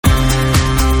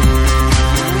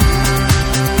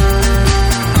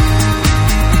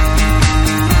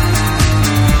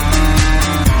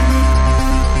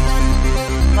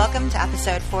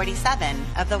47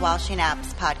 of the Welshing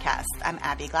Apps podcast. I'm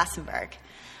Abby Glassenberg.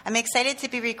 I'm excited to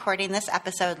be recording this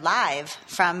episode live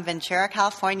from Ventura,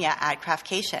 California at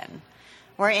Craftcation.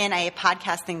 We're in a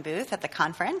podcasting booth at the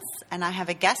conference, and I have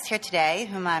a guest here today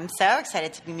whom I'm so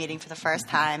excited to be meeting for the first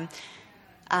time.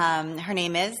 Her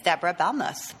name is Deborah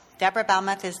Balmuth. Deborah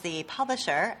Balmuth is the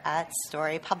publisher at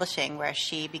Storey Publishing, where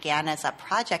she began as a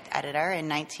project editor in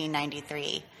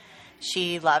 1993.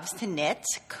 She loves to knit,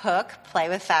 cook, play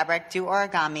with fabric, do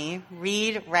origami,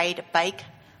 read, write, bike,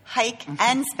 hike,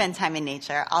 and spend time in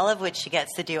nature, all of which she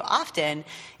gets to do often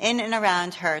in and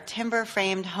around her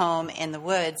timber-framed home in the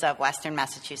woods of western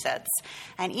Massachusetts,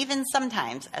 and even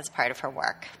sometimes as part of her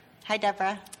work. Hi,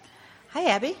 Deborah. Hi,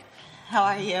 Abby. How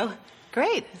are you?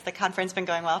 Great. Has the conference been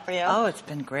going well for you? Oh, it's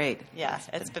been great. Yeah,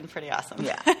 it's been pretty awesome.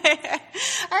 Yeah.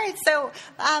 All right, so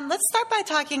let's start by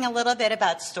talking a little bit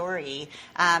about Storey.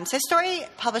 So Storey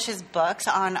publishes books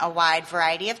on a wide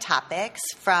variety of topics,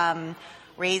 from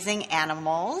raising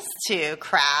animals to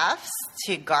crafts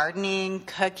to gardening,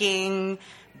 cooking,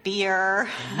 beer,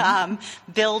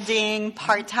 building,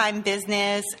 part-time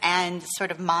business, and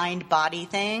sort of mind-body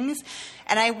things.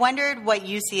 And I wondered what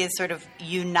you see as sort of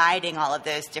uniting all of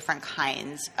those different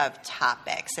kinds of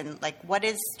topics. And, like, what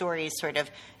is Storey's sort of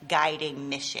guiding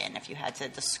mission, if you had to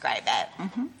describe it?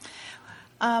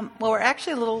 Mm-hmm. Well, we're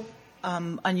actually a little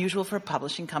unusual for a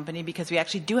publishing company because we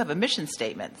actually do have a mission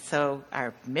statement. So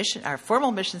our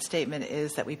formal mission statement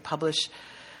is that we publish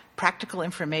practical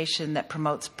information that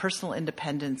promotes personal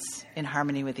independence in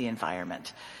harmony with the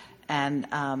environment.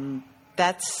 And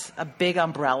that's a big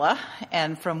umbrella,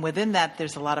 and from within that,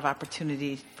 there's a lot of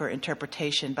opportunity for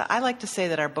interpretation. But I like to say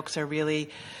that our books are really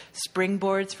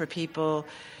springboards for people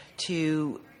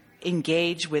to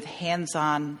engage with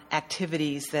hands-on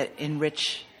activities that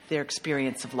enrich their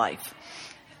experience of life.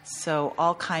 So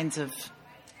all kinds of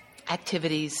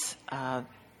activities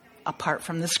apart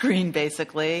from the screen,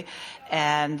 basically,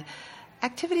 and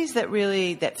activities that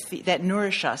really that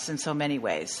nourish us in so many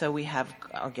ways. So we have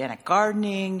organic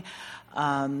gardening,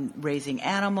 raising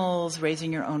animals,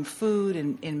 raising your own food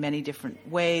in many different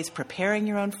ways, preparing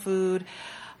your own food,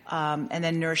 and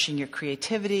then nourishing your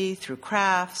creativity through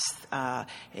crafts,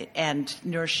 and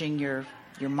nourishing your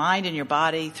mind and your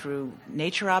body through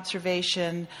nature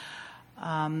observation,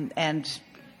 and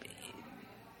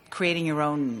creating your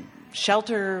own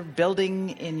shelter, building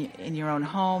in your own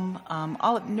home,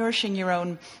 all nourishing your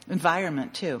own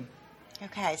environment too.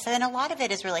 Okay, so then a lot of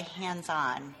it is really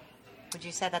hands-on. Would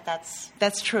you say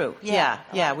that's true?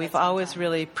 Yeah. We've always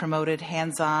really promoted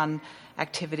hands-on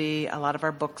activity. A lot of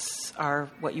our books are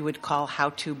what you would call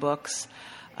how-to books,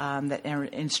 that are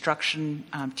instruction,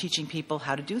 teaching people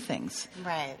how to do things.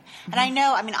 Right. And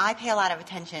I pay a lot of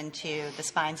attention to the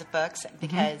spines of books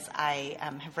because I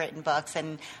have written books,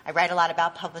 and I write a lot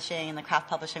about publishing and the craft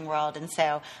publishing world. And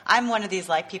so I'm one of these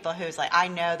people who's I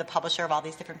know the publisher of all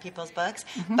these different people's books,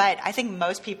 but I think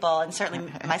most people, and certainly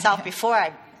myself before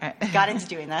I got into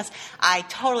doing this, I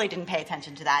totally didn't pay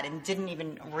attention to that and didn't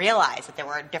even realize that there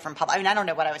were different publishers. I don't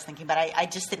know what I was thinking, but I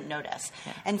just didn't notice.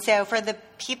 Yeah. And so for the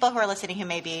people who are listening who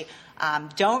maybe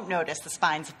don't notice the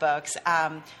spines of books,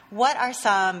 what are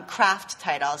some craft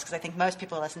titles? Because I think most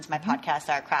people who listen to my podcast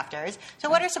are crafters. So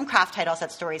what are some craft titles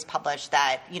that Storey's published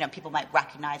that people might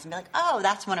recognize and be like, oh,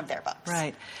 that's one of their books?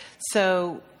 Right.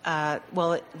 So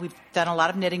we've done a lot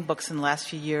of knitting books in the last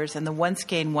few years, and the Once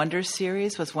Gain Wonders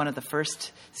series was one of the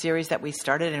first series that we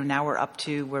started, and now we're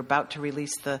about to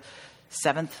release the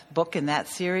 7th book in that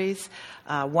series.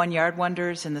 One Yard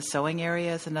Wonders in the sewing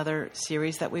area is another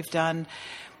series that we've done.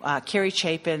 Carrie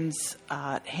Chapin's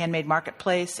Handmade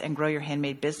Marketplace and Grow Your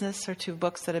Handmade Business are 2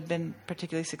 books that have been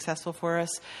particularly successful for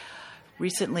us.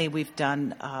 Recently, we've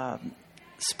done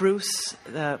Spruce,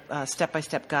 the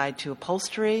step-by-step guide to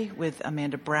upholstery with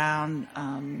Amanda Brown,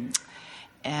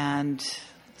 and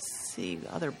let's see,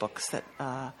 other books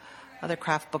other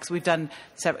craft books. We've done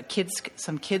some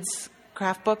kids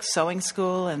craft books, Sewing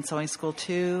School and Sewing School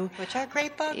 2. Which are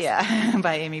great books. Yeah,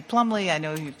 by Amy Plumley. I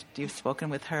know you've spoken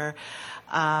with her.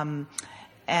 And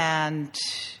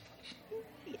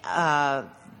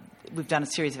we've done a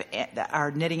series of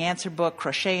our knitting answer book,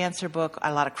 crochet answer book,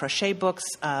 a lot of crochet books,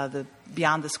 the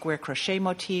Beyond the Square crochet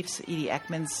motifs, Edie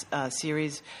Ekman's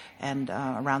series, and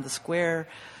Around the Square,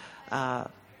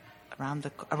 around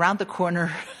the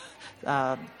corner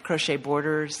crochet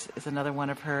borders is another one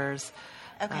of hers.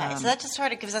 Okay, so that just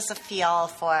sort of gives us a feel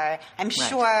for, I'm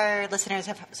sure listeners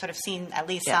have sort of seen at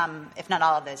least some, if not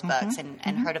all of those books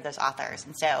and heard of those authors.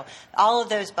 And so all of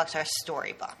those books are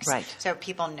story books. Right. So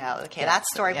people know, okay, that's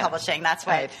story publishing. That's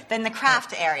what, then the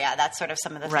craft area, that's sort of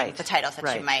some of the things, the titles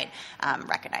that you might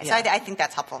recognize. Yeah. So I think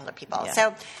that's helpful to people.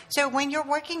 Yeah. So when you're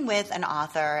working with an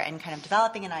author and kind of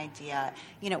developing an idea,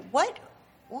 what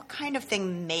kind of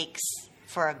thing makes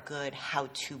for a good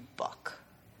how-to book?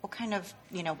 What kind of,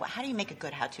 how do you make a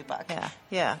good how-to book?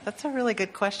 Yeah, that's a really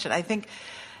good question. I think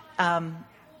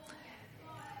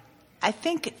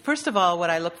first of all, what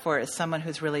I look for is someone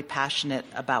who's really passionate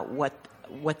about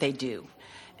what they do,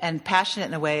 and passionate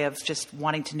in a way of just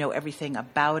wanting to know everything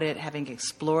about it, having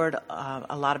explored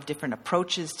a lot of different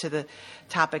approaches to the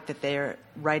topic that they're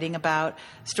writing about.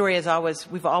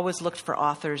 We've always looked for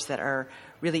authors that are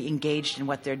really engaged in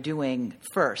what they're doing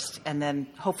first, and then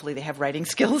hopefully they have writing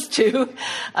skills too,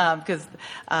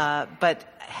 but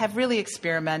have really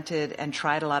experimented and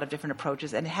tried a lot of different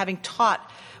approaches, and having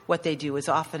taught what they do is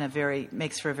often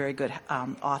makes for a very good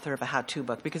author of a how-to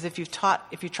book. Because if you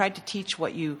tried to teach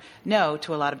what you know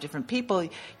to a lot of different people,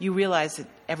 you realize that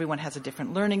everyone has a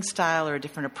different learning style or a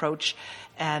different approach,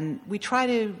 and we try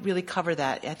to really cover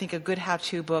that. I think a good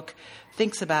how-to book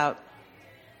thinks about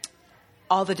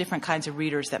all the different kinds of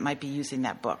readers that might be using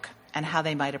that book and how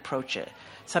they might approach it.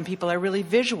 Some people are really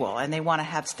visual and they want to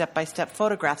have step-by-step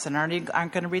photographs and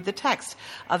aren't going to read the text.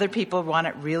 Other people want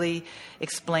it really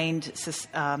explained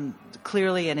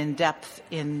clearly and in depth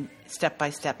in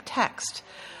step-by-step text.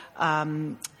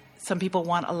 Some people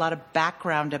want a lot of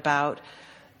background about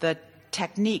the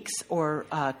techniques or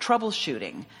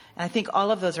troubleshooting. And I think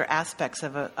all of those are aspects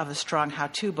of a strong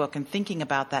how-to book, and thinking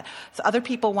about that. So other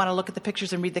people want to look at the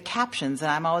pictures and read the captions, and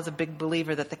I'm always a big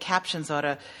believer that the captions ought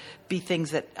to be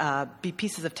things that be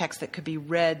pieces of text that could be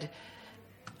read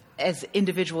as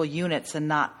individual units and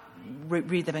not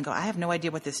read them and go, I have no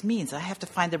idea what this means. I have to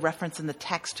find the reference in the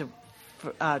text to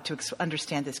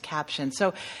understand this caption.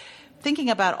 So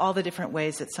thinking about all the different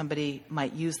ways that somebody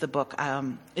might use the book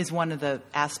is one of the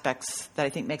aspects that I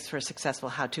think makes for a successful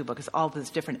how-to book, is all those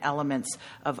different elements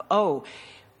of,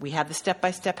 we have the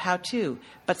step-by-step how-to,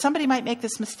 but somebody might make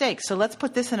this mistake, so let's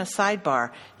put this in a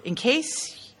sidebar. In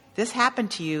case this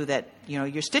happened to you, that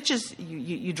your stitches,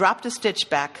 you dropped a stitch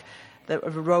back the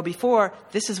row before,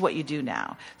 this is what you do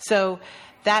now. So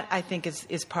that, I think,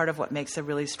 is part of what makes a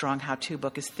really strong how-to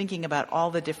book, is thinking about all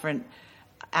the different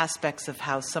aspects of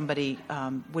how somebody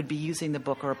would be using the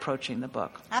book or approaching the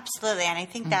book. Absolutely, and I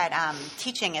think that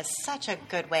teaching is such a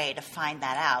good way to find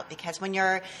that out, because when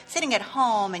you're sitting at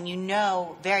home and you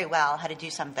know very well how to do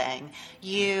something,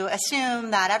 you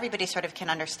assume that everybody sort of can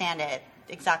understand it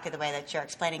exactly the way that you're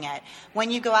explaining it.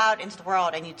 When you go out into the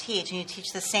world and you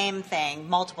teach the same thing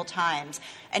multiple times,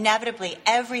 inevitably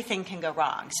everything can go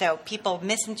wrong. So people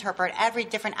misinterpret every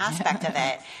different aspect of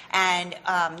it, and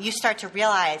you start to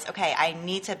realize, okay, I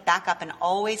need to back up and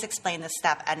always explain this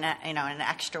step in an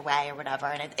extra way or whatever.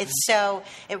 And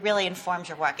it really informs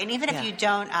your work. And even if you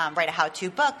don't write a how-to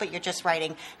book, but you're just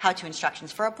writing how-to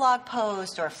instructions for a blog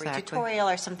post or a free tutorial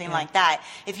or something like that,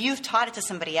 if you've taught it to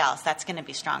somebody else, that's going to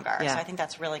be stronger. So I think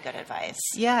that's really good advice.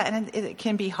 Yeah, and it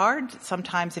can be hard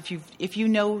sometimes if you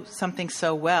know something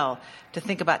so well to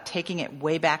think about taking it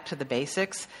way back to the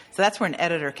basics. So that's where an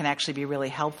editor can actually be really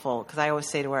helpful, because I always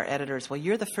say to our editors, well,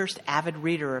 you're the first avid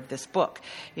reader of this book.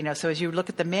 So as you look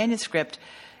at the manuscript,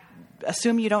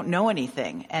 assume you don't know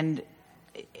anything, and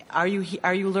are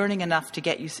you learning enough to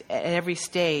get you at every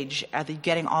stage? Are you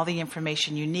getting all the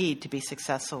information you need to be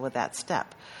successful with that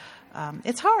step?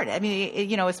 It's hard. I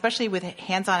mean, especially with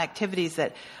hands-on activities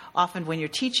that often when you're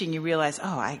teaching, you realize,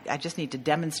 I just need to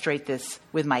demonstrate this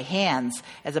with my hands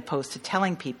as opposed to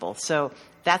telling people. So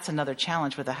that's another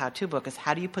challenge with a how-to book, is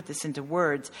how do you put this into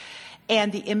words?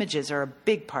 And the images are a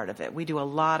big part of it. We do a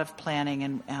lot of planning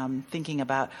and thinking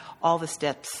about all the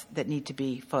steps that need to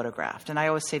be photographed. And I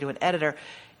always say to an editor,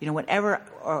 whenever,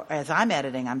 or as I'm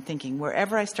editing, I'm thinking,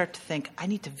 wherever I start to think, I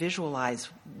need to visualize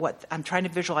I'm trying to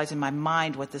visualize in my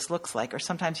mind what this looks like. Or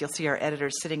sometimes you'll see our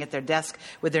editors sitting at their desk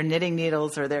with their knitting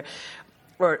needles or their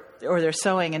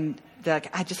sewing, and they're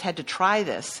like, I just had to try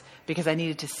this because I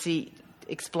needed to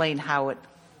explain how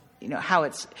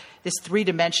it's this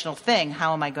three-dimensional thing.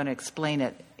 How am I going to explain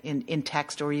it in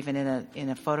text or even in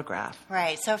a photograph?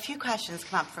 Right. So a few questions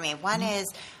come up for me. One is,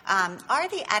 are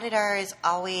the editors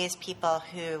always people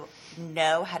who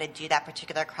know how to do that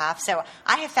particular craft? So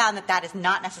I have found that is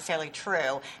not necessarily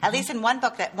true. At least in one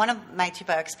of my two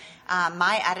books,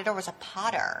 my editor was a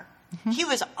potter. He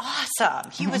was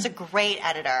awesome. He was a great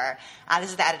editor.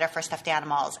 This is the editor for Stuffed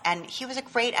Animals, and he was a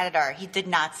great editor. He did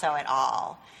not sew at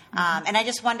all. And I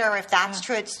just wonder if that's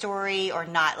true at Storey or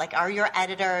not. Like, are your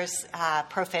editors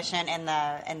proficient in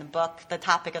the book, the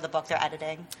topic of the book they're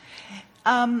editing?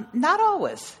 Not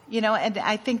always, and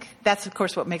I think that's, of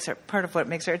course, part of what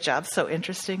makes our job so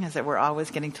interesting is that we're always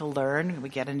getting to learn. We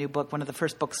get a new book. One of the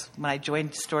first books when I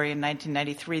joined Storey in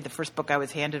 1993, the first book I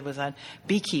was handed was on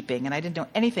beekeeping, and I didn't know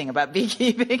anything about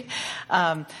beekeeping.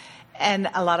 And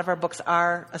a lot of our books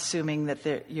are assuming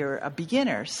that you're a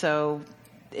beginner, so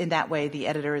in that way, the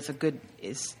editor is a good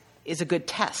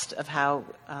test of how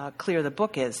clear the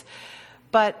book is.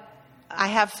 But I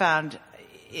have found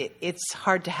it's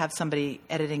hard to have somebody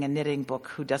editing a knitting book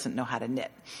who doesn't know how to knit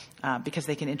because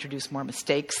they can introduce more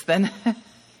mistakes than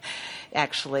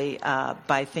actually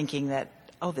by thinking that,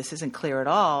 oh, this isn't clear at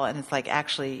all. And it's like,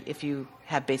 actually, if you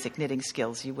have basic knitting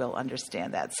skills, you will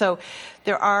understand that. So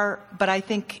there are, but I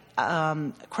think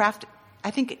being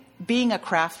a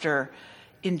crafter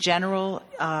in general,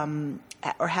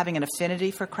 or having an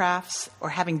affinity for crafts, or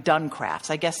having done crafts.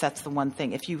 I guess that's the one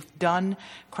thing. If you've done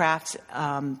crafts,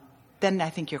 then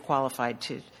I think you're qualified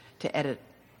to edit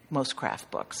most craft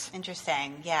books.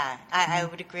 Interesting. Yeah. I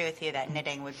would agree with you that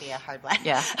knitting would be a hard one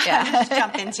to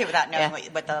jump into without knowing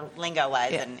what the lingo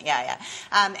was. Yeah.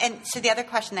 And so the other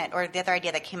question the other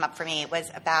idea that came up for me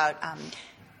was about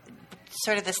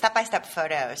sort of the step-by-step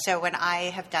photo. So when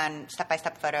I have done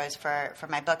step-by-step photos for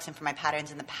my books and for my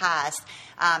patterns in the past,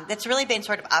 that's really been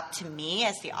sort of up to me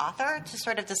as the author to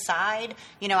sort of decide,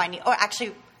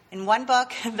 in one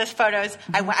book, the photos,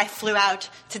 I flew out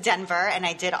to Denver and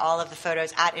I did all of the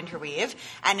photos at Interweave.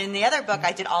 And in the other book,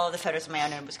 I did all of the photos on my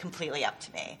own and it was completely up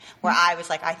to me. Where I was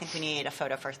like, I think we need a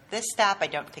photo for this step. I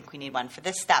don't think we need one for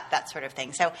this step, that sort of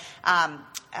thing. So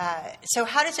so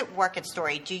how does it work at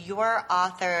Storey? Do your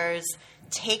authors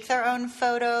take their own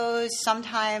photos?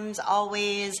 Sometimes,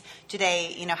 always? Do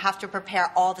they, have to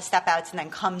prepare all the step outs and then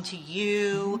come to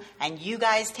you and you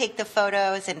guys take the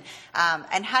photos? And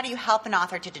how do you help an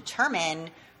author to determine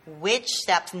which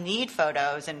steps need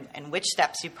photos and which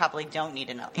steps you probably don't need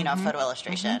a photo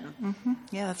illustration?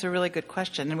 Yeah, that's a really good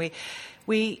question. And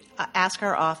we ask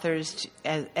our authors,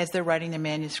 as they're writing their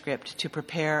manuscript, to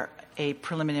prepare a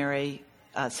preliminary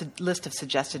list of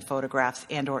suggested photographs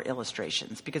and or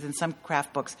illustrations, because in some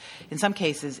craft books, in some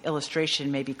cases,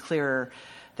 illustration may be clearer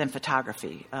than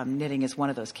photography. Knitting is one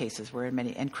of those cases where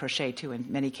and crochet too, in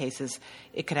many cases,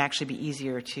 it can actually be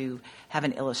easier to have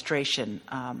an illustration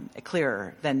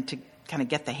clearer than to kind of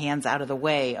get the hands out of the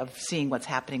way of seeing what's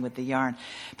happening with the yarn.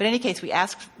 But in any case, we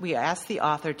ask the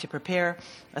author to prepare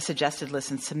a suggested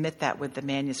list and submit that with the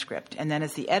manuscript. And then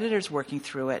as the editor's working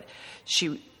through it,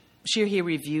 she or he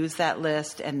reviews that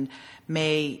list and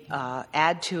may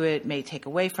add to it, may take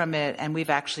away from it. And we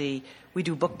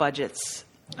do book budgets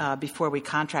before we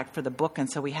contract for the book. And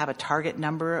so we have a target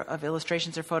number of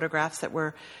illustrations or photographs that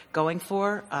we're going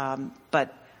for.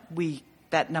 But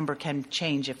that number can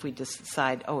change if we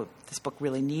decide, this book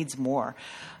really needs more.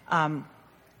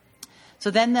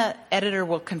 So then the editor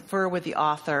will confer with the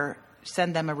author,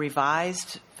 send them a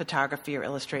revised photography or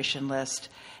illustration list,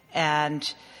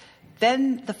 and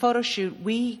then the photo shoot,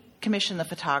 we commission the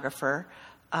photographer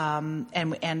and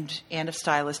a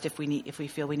stylist if we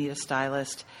feel we need a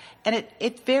stylist. And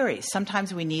it varies.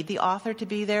 Sometimes we need the author to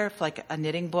be there, like a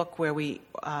knitting book where we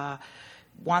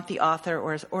want the author,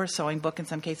 or a sewing book in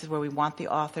some cases where we want the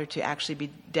author to actually be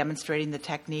demonstrating the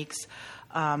techniques.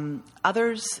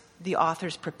 Others, the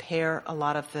authors prepare a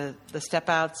lot of the step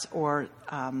outs or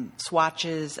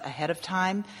swatches ahead of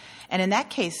time. And in that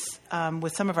case,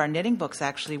 with some of our knitting books,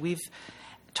 actually, we've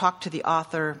talked to the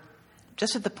author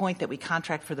just at the point that we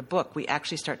contract for the book. We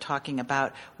actually start talking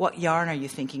about what yarn are you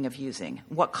thinking of using?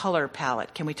 What color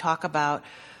palette? Can we talk about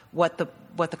what the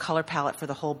color palette for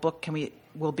the whole book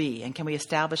will be? And can we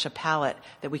establish a palette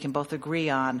that we can both agree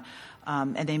on?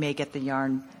 And they may get the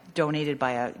yarn donated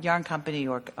by a yarn company,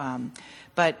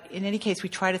 but in any case, we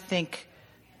try to think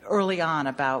early on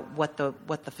about what the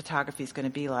photography is going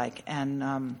to be like.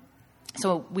 And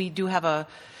so we do have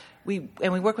we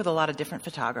work with a lot of different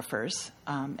photographers.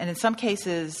 And in some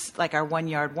cases, like our One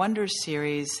Yard Wonders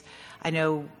series, I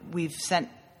know we've sent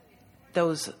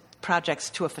those projects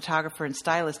to a photographer and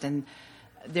stylist, and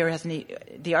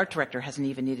the art director hasn't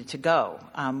even needed to go.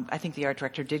 I think the art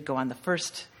director did go on the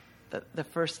first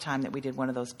time that we did one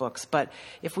of those books. But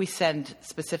if we send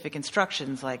specific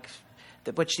instructions,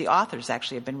 which the authors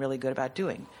actually have been really good about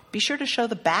doing, be sure to show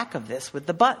the back of this with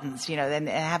the buttons, and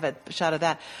have a shot of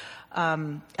that.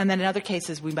 And then in other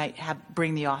cases, we might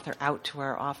bring the author out to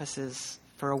our offices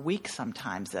for a week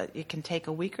sometimes. It can take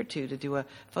a week or two to do a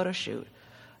photo shoot.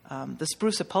 The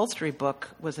Spruce Upholstery book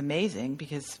was amazing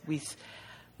because we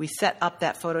set up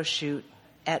that photo shoot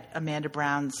at Amanda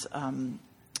Brown's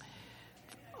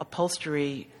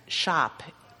upholstery shop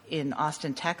in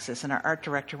Austin, Texas, and our art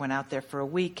director went out there for a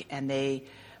week, and they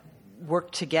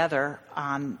worked together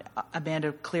on.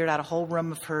 Amanda cleared out a whole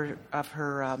room of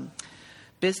her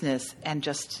business and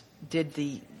just did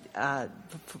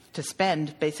to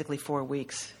spend basically 4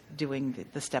 weeks doing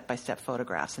the step-by-step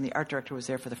photographs. And the art director was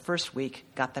there for the first week,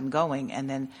 got them going, and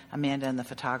then Amanda and the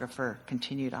photographer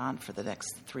continued on for the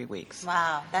next 3 weeks.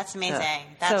 Wow, that's amazing.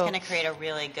 That's going to create a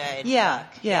really good book.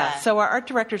 Yeah. So our art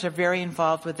directors are very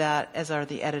involved with that, as are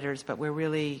the editors, but we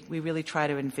really try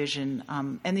to envision.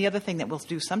 And the other thing that we'll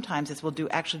do sometimes is we'll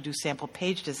actually do sample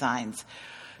page designs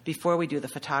before we do the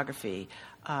photography.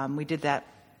 We did that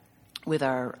with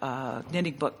our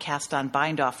knitting book, Cast On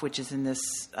Bind Off, which is in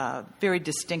this very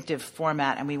distinctive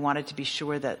format, and we wanted to be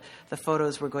sure that the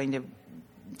photos were going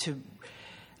to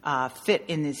fit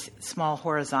in these small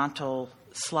horizontal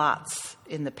slots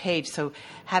in the page. So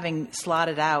having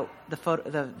slotted out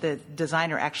the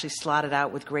designer actually slotted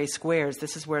out with gray squares.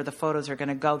 This is where the photos are going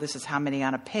to go. This is how many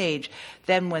on a page.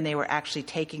 Then when they were actually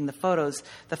taking the photos,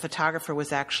 the photographer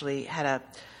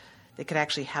they could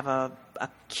actually have a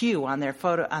cue on their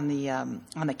photo on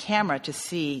the camera to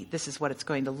see this is what it's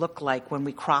going to look like when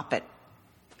we crop it,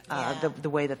 the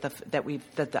way that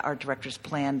the art directors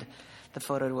planned the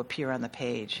photo to appear on the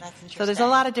page. That's interesting. So there's a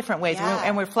lot of different ways, Yeah.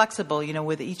 and we're flexible.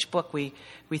 With each book, we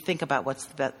think about what's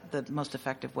the most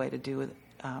effective way to do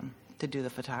the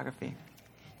photography.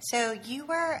 So you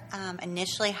were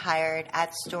initially hired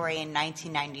at Storey in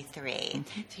 1993.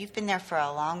 Mm-hmm. So you've been there for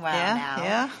a long while now.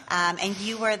 Yeah. And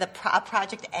you were the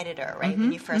project editor, right,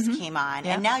 when you first came on.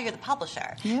 Yeah. And now you're the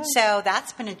publisher. Yeah. So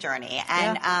that's been a journey.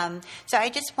 And so I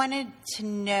just wanted to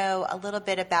know a little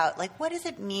bit about, what does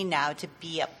it mean now to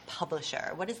be a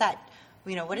publisher? What does that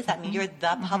mean? You're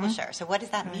the publisher. So what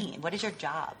does that mean? What is your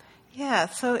job? Yeah,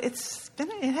 so it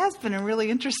has been a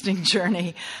really interesting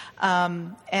journey.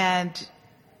 And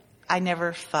I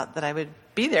never thought that I would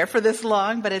be there for this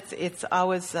long, but it's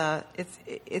always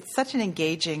it's such an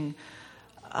engaging.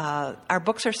 Our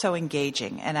books are so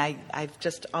engaging, and I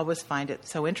just always find it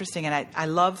so interesting, and I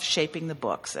love shaping the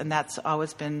books, and that's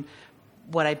always been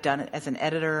what I've done as an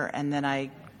editor, and then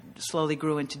I slowly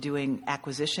grew into doing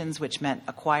acquisitions, which meant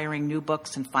acquiring new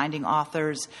books and finding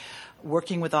authors,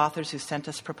 working with authors who sent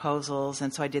us proposals,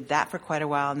 and so I did that for quite a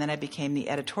while, and then I became the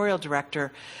editorial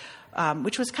director.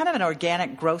 Which was kind of an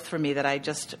organic growth for me that I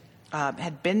just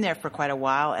had been there for quite a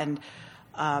while, and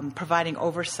providing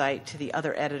oversight to the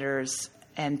other editors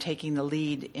and taking the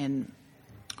lead in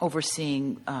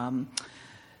overseeing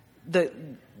the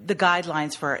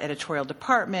guidelines for our editorial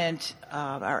department,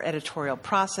 our editorial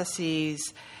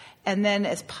processes, and then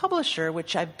as publisher,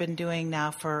 which I've been doing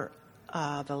now for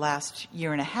the last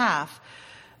year and a half,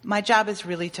 my job is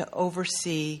really to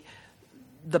oversee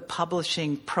the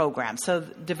publishing program. So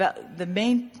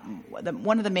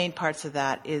one of the main parts of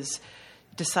that is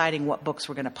deciding what books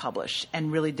we're going to publish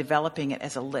and really developing it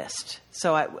as a list.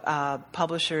 So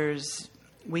publishers,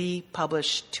 we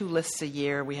publish 2 lists a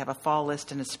year. We have a fall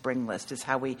list and a spring list is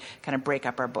how we kind of break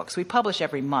up our books. We publish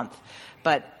every month,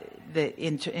 but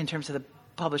in terms of the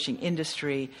publishing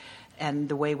industry and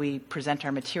the way we present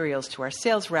our materials to our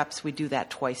sales reps, we do that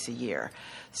twice a year.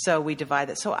 So we divide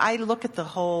it. So I look at the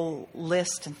whole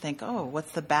list and think,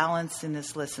 what's the balance in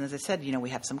this list? And as I said,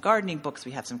 we have some gardening books,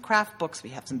 we have some craft books,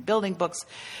 we have some building books.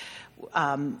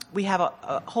 We have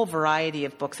a whole variety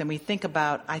of books, and I think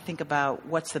about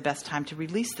what's the best time to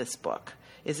release this book.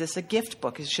 Is this a gift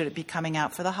book? Should it be coming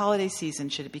out for the holiday season?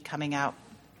 Should it be coming out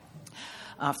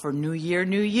for New Year,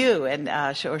 New You, and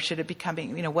or should it be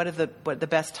coming? What the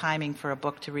best timing for a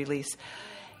book to release?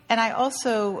 And I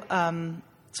also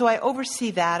so I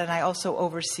oversee that, and I also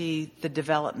oversee the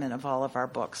development of all of our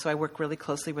books. So I work really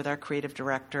closely with our creative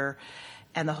director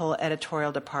and the whole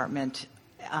editorial department,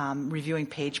 reviewing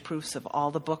page proofs of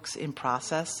all the books in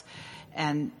process,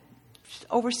 and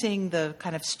overseeing the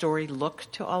kind of story look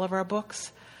to all of our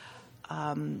books.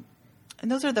 And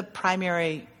those are the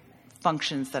primary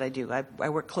functions that I do. I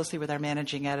work closely with our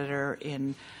managing editor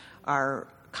in our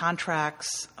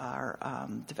contracts,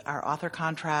 our author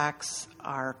contracts,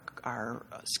 our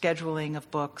scheduling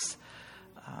of books,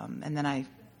 and then I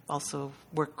also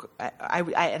work.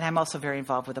 And I'm also very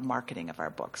involved with the marketing of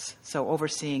our books. So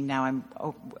overseeing now,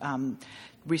 I'm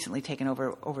recently taken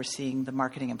over overseeing the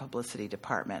marketing and publicity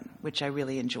department, which I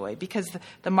really enjoy because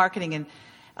the marketing and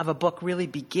of a book really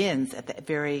begins at the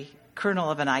very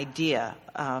kernel of an idea.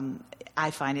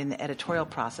 I find in the editorial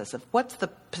process of what's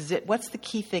the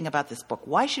key thing about this book?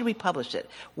 Why should we publish it?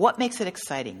 What makes it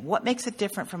exciting? What makes it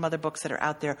different from other books that are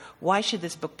out there? Why should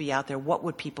this book be out there? What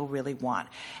would people really want?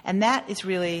 And that is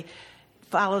really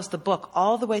follows the book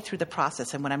all the way through the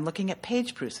process. And when I'm looking at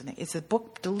page proofs, I think, is the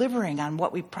book delivering on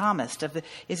what we promised?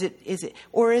 Is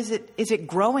it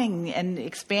growing and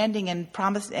expanding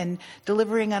and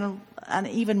delivering on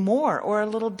even more or a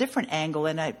little different angle?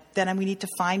 And then we need to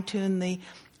fine tune the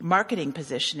marketing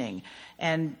positioning,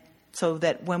 and so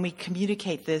that when we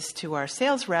communicate this to our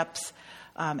sales reps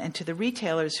and to the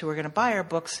retailers who are going to buy our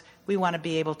books, we want to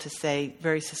be able to say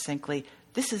very succinctly,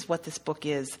 this is what this book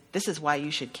is, this is why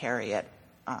you should carry it.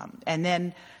 And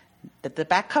then the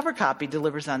back cover copy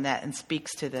delivers on that and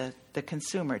speaks to the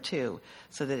consumer too,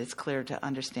 so that it's clear to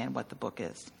understand what the book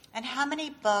is. And how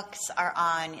many books are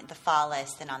on the fall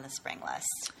list and on the spring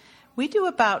list? We do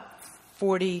about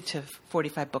 40 to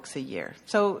 45 books a year.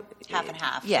 So half and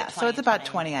half. Yeah, so it's about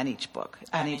 20 on each book,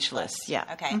 on each list. Yeah.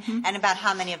 Okay. Mm-hmm. And about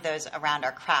how many of those around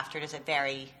are craft, or does it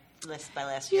vary list by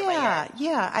list, year by year?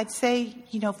 Yeah. I'd say,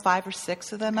 5 or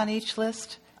 6 of them on each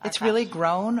list. It's really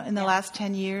grown in the last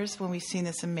 10 years when we've seen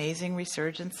this amazing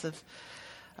resurgence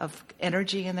of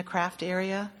energy in the craft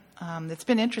area. It's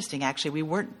been interesting, actually.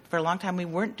 For a long time, we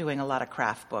weren't doing a lot of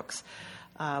craft books.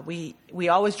 We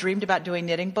always dreamed about doing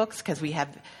knitting books because we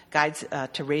have guides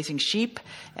to raising sheep,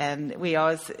 and we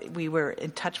were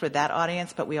in touch with that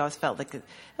audience, but we always felt like,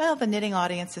 the knitting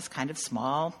audience is kind of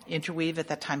small. Interweave at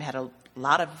that time had a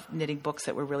lot of knitting books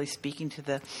that were really speaking to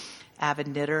the avid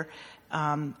knitter.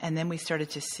 And then we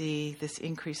started to see this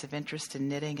increase of interest in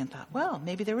knitting and thought,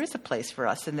 maybe there is a place for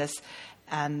us in this,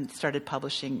 and started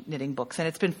publishing knitting books. And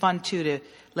it's been fun, too,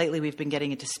 lately we've been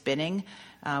getting into spinning.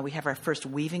 We have our first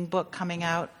weaving book coming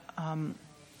out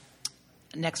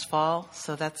next fall,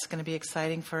 so that's going to be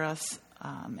exciting for us.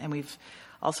 And we've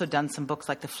also done some books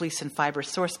like the Fleece and Fiber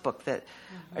Source book that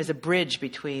is a bridge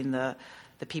between the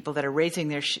people that are raising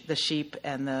the sheep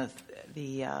and the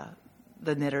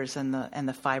knitters and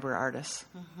the fiber artists.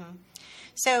 Mm-hmm.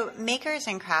 So makers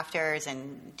and crafters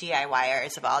and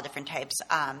DIYers of all different types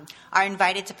are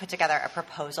invited to put together a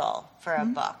proposal for a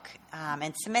book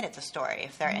and submit it to Storey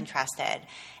if they're interested.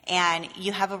 And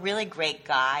you have a really great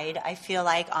guide, I feel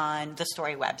like, on the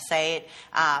Storey website,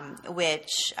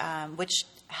 which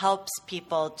helps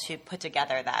people to put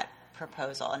together that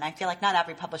proposal. And I feel like not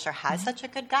every publisher has such a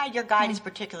good guide. Your guide is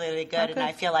particularly good. And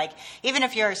I feel like even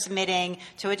if you're submitting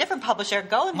to a different publisher,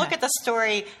 go and look at the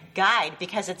Storey guide,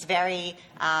 because it's very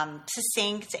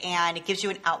succinct, and it gives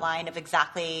you an outline of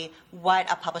exactly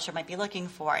what a publisher might be looking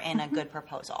for in a good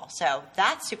proposal. So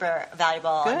that's super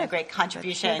valuable and a great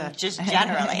contribution just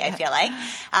generally, I feel like.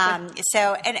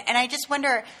 And I just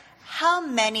wonder, how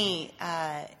many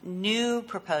new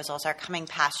proposals are coming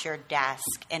past your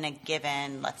desk in a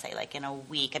given, let's say, like in a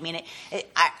week? I mean,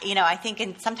 I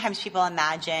think sometimes people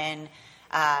imagine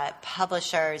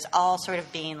publishers all sort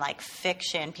of being like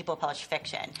fiction. People publish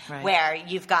fiction, where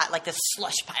you've got like this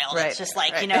slush pile that's just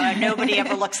like, nobody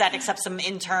ever looks at except some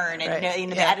intern,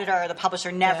 and the editor or the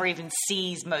publisher never even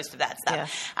sees most of that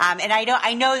stuff. And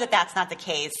I know that that's not the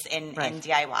case in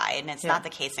DIY, and it's not the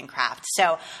case in craft.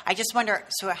 So I just wonder,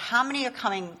 how many are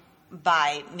coming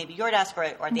by maybe your desk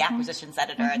or the acquisitions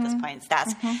editor at this point's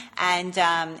desk, and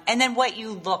then what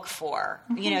you look for,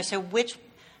 so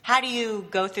how do you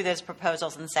go through those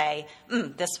proposals and say,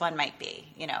 this one might be,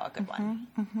 a good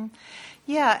one?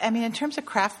 Yeah, I mean, in terms of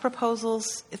craft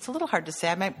proposals, it's a little hard to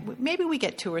say. Maybe we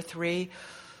get 2 or 3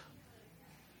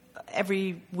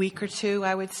 every week or two,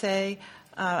 I would say.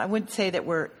 I wouldn't say that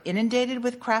we're inundated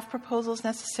with craft proposals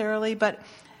necessarily, but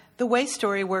the way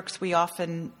Storey works, we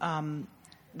often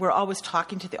we're always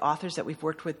talking to the authors that we've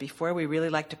worked with before. We really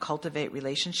like to cultivate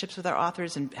relationships with our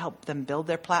authors and help them build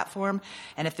their platform.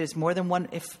 And if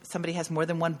somebody has more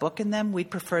than one book in them, we'd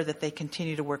prefer that they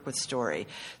continue to work with Storey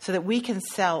so that we can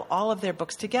sell all of their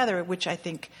books together, which I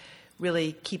think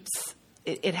really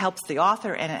it helps the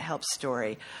author and it helps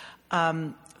Storey.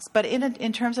 But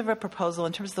in terms of a proposal,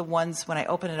 in terms of the ones when I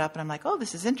open it up and I'm like,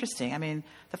 this is interesting. I mean,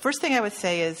 the first thing I would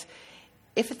say is,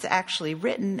 if it's actually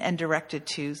written and directed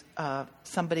to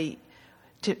somebody,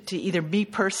 to either me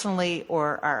personally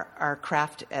or our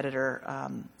craft editor,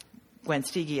 Gwen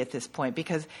Steege at this point,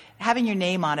 because having your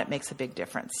name on it makes a big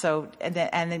difference. So, and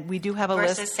then we do have a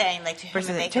list. Versus saying, like, to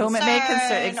whom it may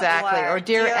concern, exactly, or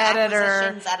dear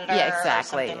editor. Yeah,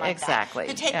 exactly, exactly.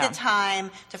 To take the time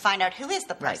to find out who is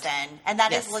the person, and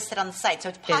that is listed on the site, so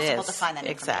it's possible to find that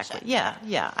information. Exactly,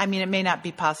 yeah. I mean, it may not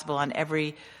be possible on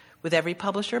every with every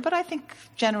publisher, but I think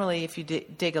generally if you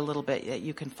dig a little bit,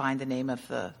 you can find the name of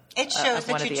the It shows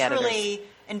that you truly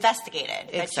investigated.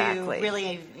 Exactly. That you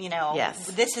really, Yes.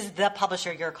 This is the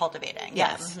publisher you're cultivating.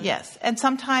 Yes, yes. And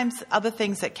sometimes other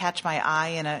things that catch my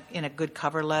eye in a good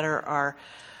cover letter are,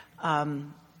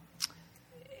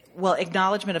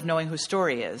 acknowledgement of knowing who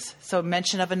Storey is. So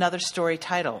mention of another Storey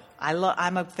title.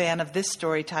 I'm a fan of this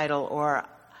Storey title, or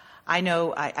I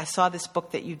know I saw this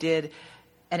book that you did,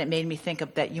 and it made me think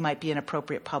of that you might be an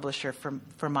appropriate publisher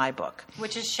for my book.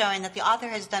 Which is showing that the author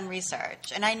has done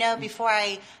research. And I know before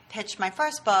I pitched my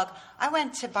first book, I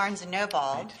went to Barnes &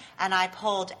 Noble, and I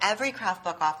pulled every craft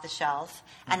book off the shelf,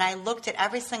 and I looked at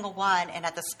every single one, and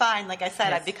at the spine, like I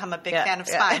said, I've become a big fan of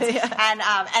spines, and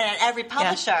at every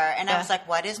publisher, and I was like,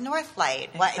 what is Northlight?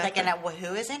 What,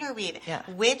 who is Interweave? Yeah.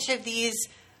 Which of these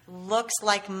looks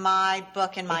like my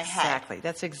book in my head? Exactly.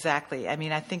 That's exactly. I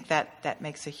mean, I think that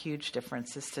makes a huge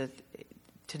difference, is to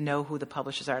know who the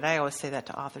publishers are. And I always say that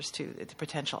to authors too, to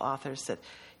potential authors, that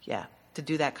to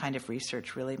do that kind of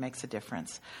research really makes a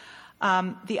difference.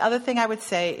 The other thing I would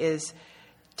say is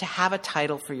to have a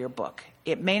title for your book.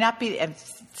 It may not be, and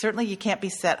certainly you can't be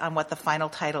set on what the final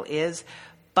title is,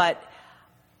 but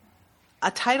a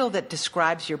title that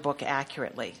describes your book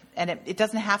accurately. And it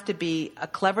doesn't have to be a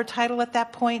clever title at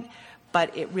that point,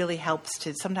 but it really helps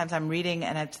to, sometimes I'm reading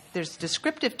and there's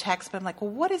descriptive text, but I'm like, well,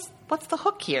 what's the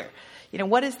hook here?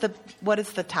 What is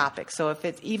the topic? So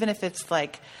even if it's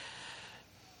like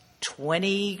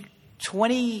 20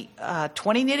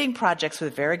 knitting projects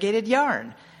with variegated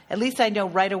yarn, at least I know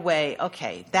right away,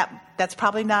 okay, that's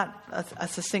probably not a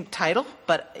succinct title,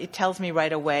 but it tells me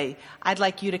right away, I'd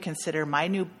like you to consider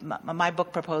my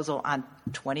book proposal on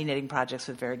 20 knitting projects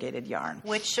with variegated yarn.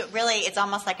 Which really, it's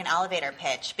almost like an elevator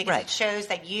pitch, because it shows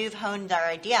that you've honed our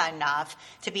idea enough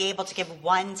to be able to give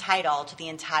one title to the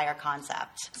entire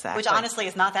concept. Exactly. Which honestly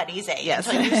is not that easy. Yes.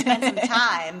 Until you spend some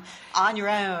time on your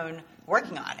own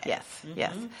working on it. Yes,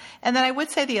 yes. And then I would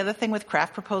say the other thing with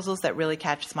craft proposals that really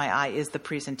catches my eye is the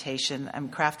presentation.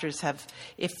 Crafters have,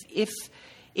 if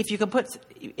you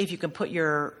can put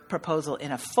your proposal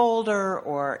in a folder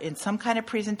or in some kind of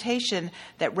presentation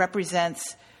that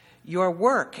represents your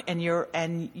work and your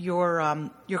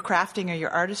crafting or your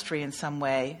artistry in some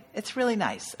way, it's really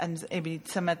nice. And maybe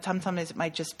sometimes it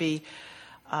might just be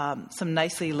some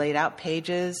nicely laid out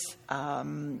pages.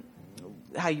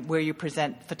 Where you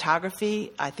present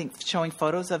photography. I think showing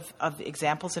photos of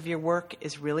examples of your work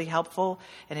is really helpful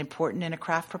and important in a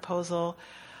craft proposal.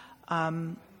 A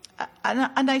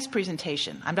nice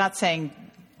presentation. I'm not saying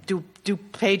do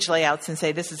page layouts and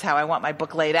say this is how I want my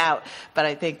book laid out, but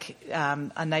I think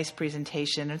a nice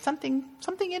presentation and something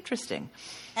interesting.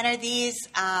 And are these,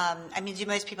 do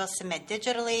most people submit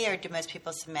digitally, or do most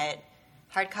people submit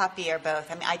hard copy, or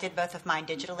both? I did both of mine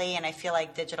digitally, and I feel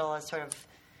like digital is sort of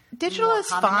digital is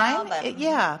fine,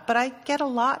 now, but I get a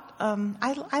lot.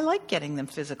 I like getting them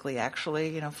physically,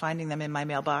 actually. Finding them in my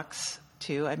mailbox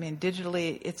too.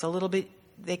 Digitally, it's a little bit.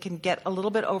 They can get a little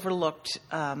bit overlooked.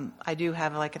 I do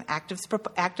have like an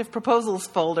active proposals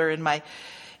folder in my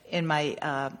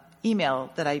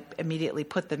email that I immediately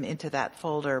put them into that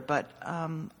folder. But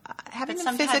having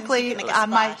them physically on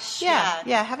my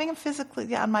having them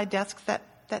physically on my desk that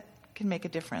can make a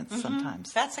difference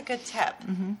sometimes. That's a good tip.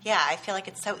 Yeah, I feel like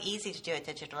it's so easy to do it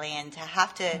digitally, and to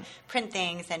have to print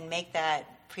things and make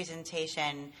that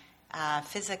presentation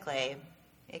physically,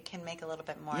 it can make a little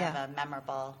bit more of a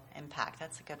memorable impact.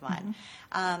 That's a good one.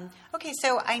 Okay,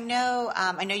 so I know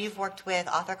you've worked with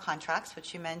author contracts,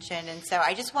 which you mentioned, and so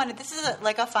I just wanted, this is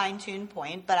like a fine-tuned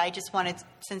point, but I just wanted,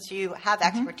 since you have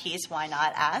expertise, why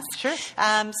not ask? Sure.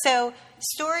 So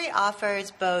Storey offers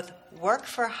both work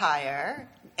for hire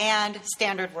and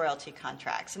standard royalty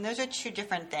contracts. And those are two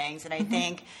different things. And I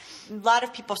think a lot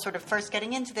of people sort of first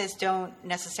getting into this don't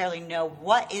necessarily know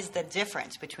what is the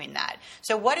difference between that.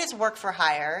 So what is work for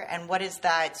hire, and what is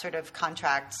that sort of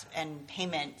contract and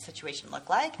payment situation look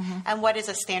like? And what is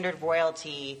a standard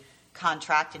royalty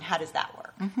contract, and how does that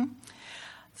work?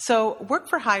 So work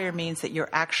for hire means that you're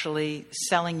actually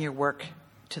selling your work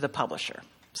to the publisher.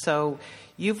 So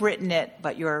you've written it,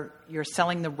 but you're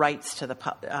selling the rights to the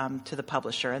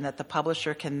publisher, and that the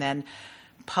publisher can then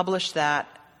publish that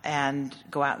and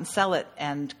go out and sell it,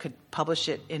 and could publish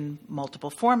it in multiple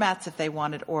formats if they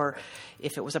wanted, or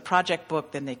if it was a project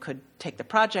book, then they could take the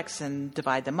projects and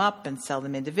divide them up and sell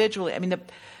them individually.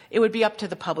 It would be up to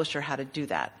the publisher how to do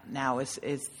that now. Is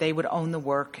they would own the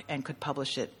work and could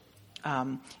publish it,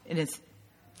 and it's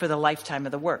for the lifetime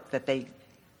of the work that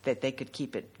they could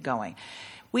keep it going.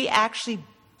 We actually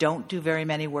don't do very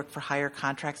many work-for-hire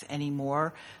contracts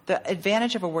anymore. The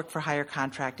advantage of a work-for-hire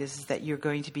contract is that you're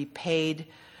going to be paid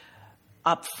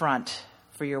upfront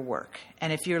for your work.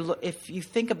 And if you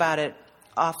think about it,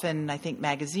 often I think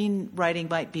magazine writing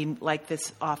might be like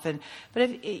this often,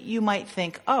 but you might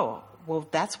think, oh, well,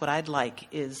 that's what I'd like,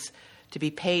 is to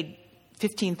be paid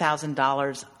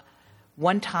 $15,000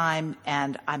 one time,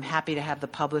 and I'm happy to have the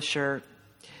publisher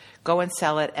go and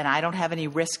sell it, and I don't have any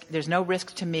risk. There's no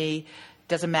risk to me.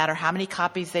 Doesn't matter how many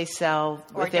copies they sell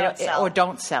or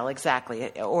don't sell,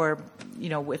 exactly. Or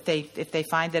if they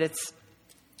find that it's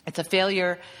a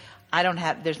failure,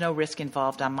 there's no risk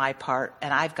involved on my part,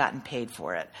 and I've gotten paid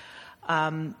for it.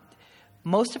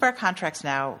 Most of our contracts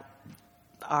now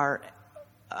are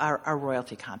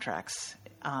royalty contracts,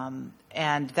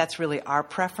 and that's really our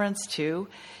preference too.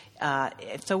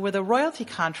 So with a royalty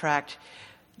contract,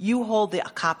 you hold the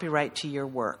copyright to your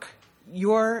work.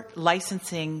 You're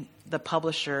licensing the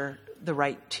publisher the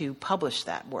right to publish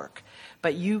that work,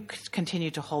 but you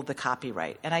continue to hold the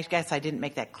copyright. And I guess I didn't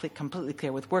make that completely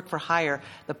clear. With work for hire,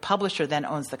 the publisher then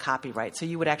owns the copyright, so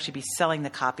you would actually be selling the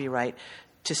copyright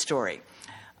to Storey.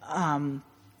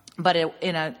 But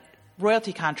in a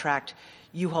royalty contract,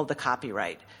 you hold the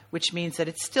copyright, which means that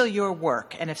it's still your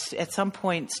work. And if at some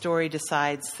point Storey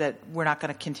decides that we're not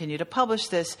going to continue to publish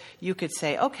this, you could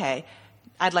say, okay,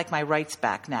 I'd like my rights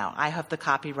back now. I have the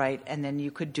copyright, and then you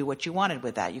could do what you wanted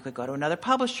with that. You could go to another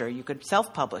publisher. You could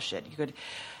self-publish it.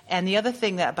 And the other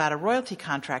thing about a royalty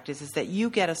contract is that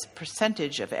you get a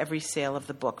percentage of every sale of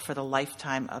the book for the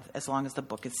lifetime of as long as the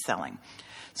book is selling.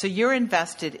 So you're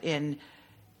invested in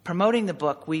promoting the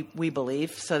book, we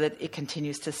believe, so that it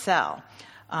continues to sell.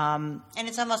 And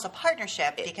it's almost a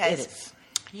partnership because it is.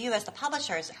 You as the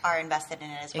publishers are invested in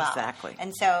it as well. Exactly.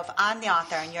 And so if I'm the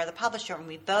author and you're the publisher and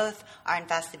we both are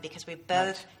invested because we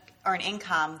both earn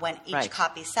income when each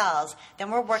copy sells, then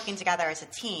we're working together as a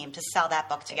team to sell that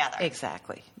book together.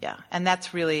 Exactly, yeah. And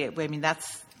that's really,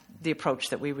 that's the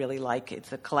approach that we really like.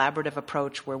 It's a collaborative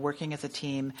approach. We're working as a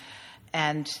team,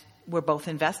 and we're both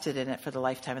invested in it for the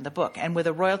lifetime of the book. And with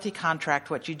a royalty contract,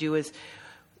 what you do is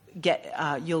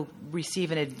you'll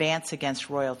receive an advance against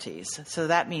royalties. So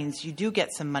that means you do get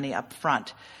some money up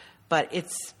front, but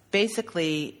it's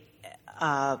basically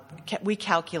we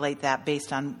calculate that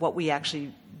based on what we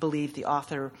actually believe the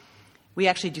author. We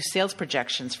actually do sales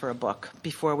projections for a book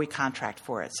before we contract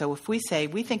for it. So if we say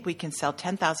we think we can sell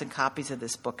 10,000 copies of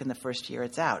this book in the first year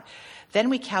it's out, then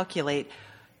we calculate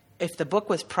if the book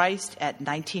was priced at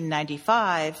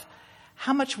 $19.95,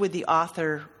 how much would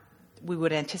we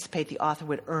would anticipate the author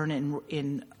would earn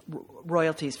in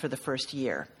royalties for the first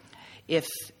year. If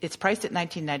it's priced at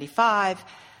 $19.95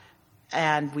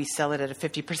 and we sell it at a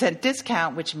 50%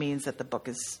 discount, which means that the book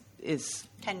is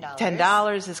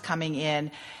 $10 is coming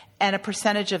in, and a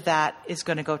percentage of that is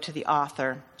going to go to the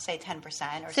author. Say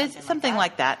 10% or something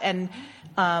like that. And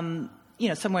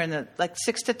somewhere in the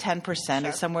 6 to 10%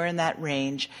 is somewhere in that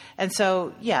range. And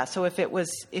so so if it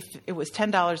was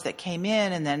 $10 that came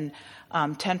in, and then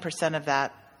 10% of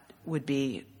that would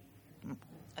be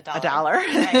 $1.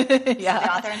 Right. Yeah. So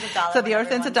the author earns $1. So the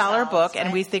author earns $1 a book, right?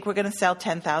 and we think we're going to sell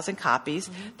 10,000 copies.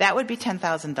 Mm-hmm. That would be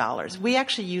 $10,000. We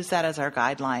actually use that as our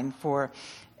guideline for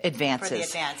advances. For the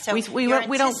advance. So you're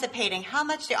anticipating how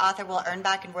much the author will earn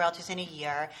back in royalties in a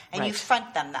year, and you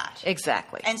front them that.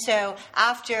 Exactly. And so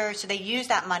so they use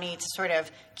that money to sort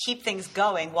of keep things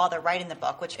going while they're writing the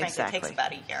book, which frankly takes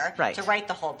about a year to write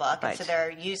the whole book. And so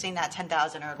they're using that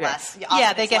 $10,000 or less.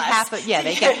 Yeah, they get half of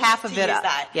they get half of it.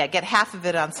 Get half of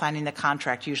it on signing the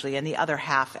contract usually, and the other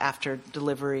half after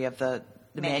delivery of the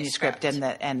manuscript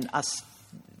and us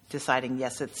deciding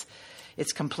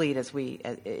it's complete as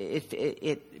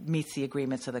it meets the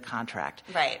agreements of the contract.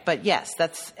 Right. But yes,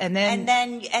 and then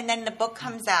the book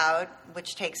comes out,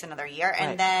 which takes another year,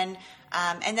 and then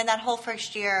that whole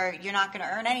first year you're not going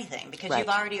to earn anything because you've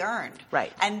already earned.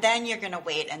 Right. And then you're going to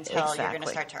wait until you're going to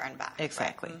start to earn back.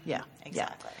 Exactly. Right? Yeah.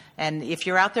 Exactly. Yeah. And if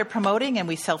you're out there promoting and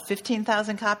we sell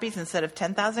 15,000 copies instead of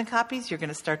 10,000 copies, you're going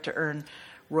to start to earn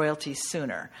royalties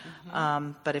sooner.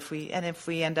 Mm-hmm. But if we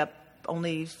end up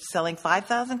only selling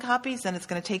 5,000 copies, then it's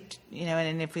going to take,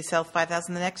 and if we sell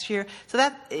 5,000 the next year, so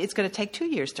that it's going to take 2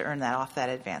 years to earn that off that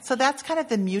advance. So that's kind of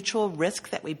the mutual risk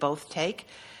that we both take.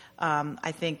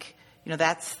 I think,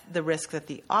 that's the risk that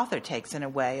the author takes in a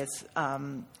way.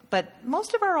 But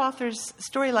most of our authors,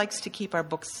 Storey likes to keep our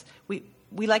books, we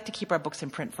like to keep our books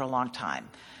in print for a long time.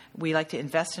 We like to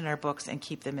invest in our books and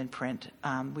keep them in print.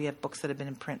 We have books that have been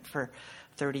in print for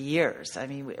 30 years. I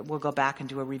mean, we'll go back and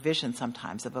do a revision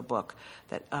sometimes of a book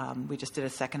that we just did a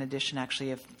second edition,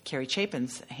 actually, of Carrie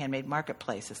Chapin's Handmade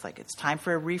Marketplace. It's like it's time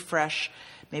for a refresh.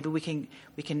 Maybe we can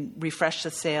refresh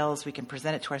the sales. We can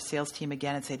present it to our sales team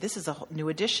again and say, this is a new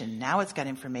edition. Now it's got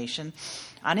information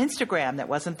on Instagram that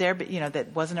wasn't there, but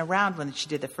that wasn't around when she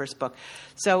did the first book.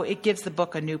 So it gives the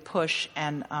book a new push.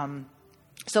 And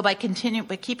so by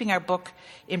keeping our book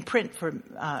in print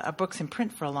our books in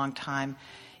print for a long time,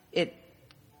 it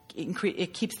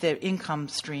keeps the income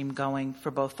stream going for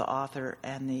both the author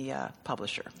and the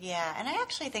publisher. Yeah, and I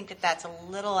actually think that that's a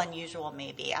little unusual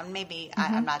maybe.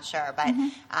 I'm not sure, but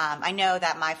I know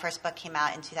that my first book came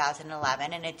out in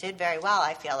 2011, and it did very well,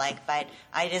 I feel like, but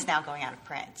it is now going out of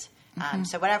print.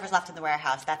 So whatever's left in the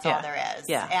warehouse, that's all there is.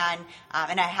 Yeah.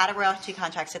 And I had a royalty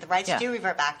contract, so the rights do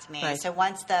revert back to me. Right. So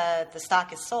once the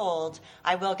stock is sold,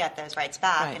 I will get those rights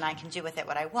back, and I can do with it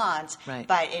what I want. Right.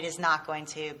 But it is not going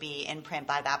to be in print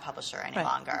by that publisher any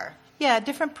longer. Yeah,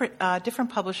 different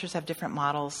publishers have different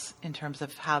models in terms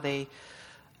of how they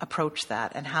approach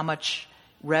that and how much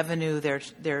revenue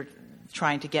they're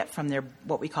trying to get from their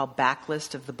what we call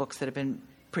backlist of the books that have been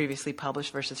previously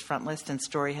published versus front list, and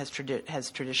Storey has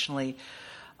traditionally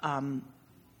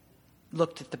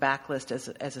looked at the backlist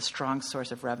as a strong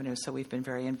source of revenue. So we've been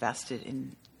very invested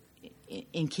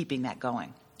in keeping that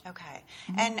going. Okay,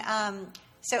 and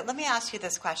so let me ask you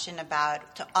this question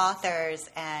about to authors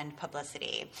and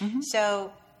publicity.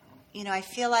 So, I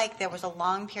feel like there was a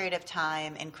long period of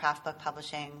time in craft book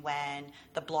publishing when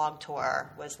the blog tour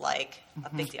was like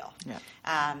a big deal.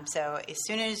 Yeah. So as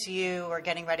soon as you were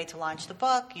getting ready to launch the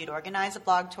book, you'd organize a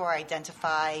blog tour,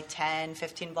 identify 10,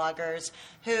 15 bloggers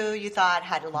who you thought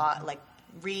had a lot, like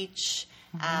reach,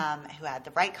 who had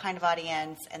the right kind of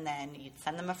audience, and then you'd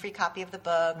send them a free copy of the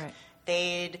book. Right.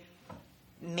 They'd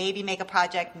maybe make a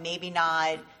project, maybe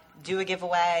not, do a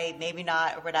giveaway, maybe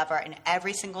not, or whatever, and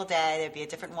every single day there'd be a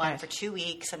different one for 2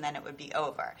 weeks, and then it would be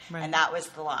over. Right. And that was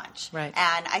the launch. Right.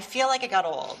 And I feel like it got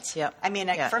old. Yep. I mean,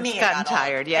 for me, it's it gotten got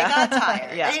tired. old. Yeah. It got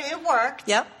tired. Yeah. It worked,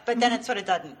 but then it sort of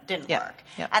didn't work.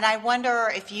 Yep. And I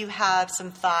wonder if you have some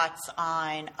thoughts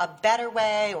on a better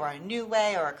way or a new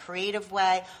way or a creative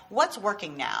way. What's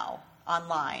working now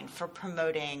online for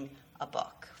promoting a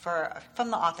book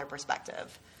from the author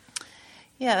perspective?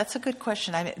 Yeah, that's a good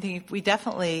question. I think we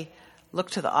definitely look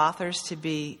to the authors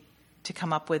to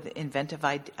come up with inventive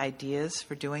ideas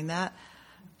for doing that.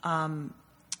 And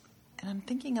I'm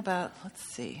thinking about, let's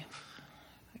see, if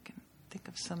I can think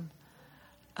of some.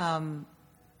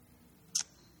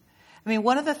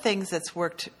 One of the things that's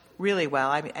worked really well,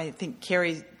 I think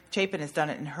Carrie Chapin has done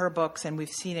it in her books, and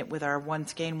we've seen it with our One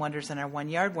Skein Wonders and our One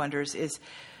Yard Wonders, is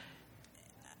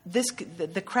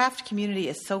the craft community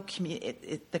is so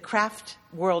the craft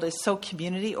world is so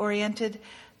community oriented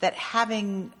that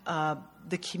having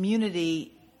the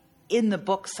community in the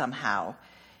book somehow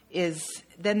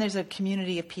then there's a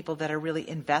community of people that are really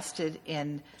invested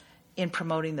in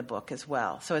promoting the book as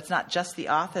well. So it's not just the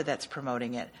author that's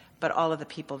promoting it, but all of the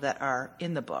people that are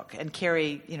in the book. And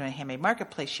Carrie, in Handmade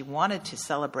Marketplace, she wanted to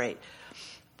celebrate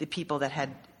the people that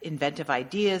had inventive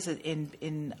ideas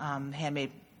in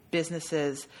handmade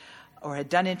businesses or had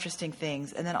done interesting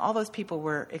things, and then all those people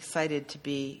were excited to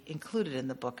be included in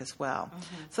the book as well.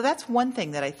 So that's one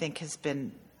thing that I think has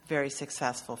been very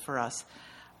successful for us.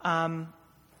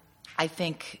 I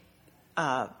think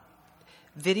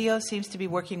video seems to be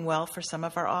working well for some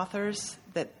of our authors.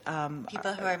 That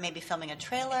people who are maybe filming a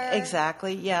trailer.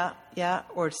 Exactly, yeah,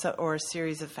 or a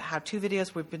series of how-to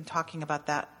videos. We've been talking about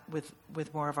that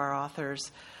with more of our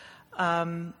authors.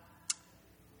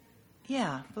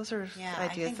 Yeah, those are ideas that I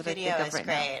think of right now. Video is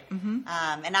great.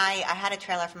 And I had a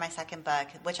trailer for my second book,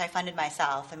 which I funded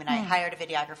myself. I hired a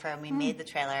videographer, and we made the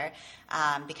trailer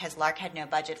because Lark had no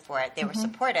budget for it. They were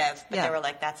supportive, but they were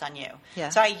like, that's on you. Yeah.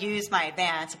 So I used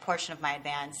a portion of my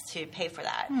advance to pay for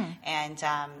that. And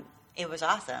it was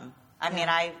awesome.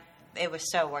 It was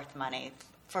so worth the money,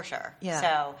 for sure. Yeah.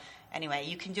 So anyway,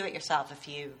 you can do it yourself if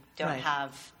you don't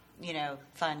have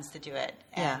funds to do it.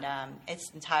 And it's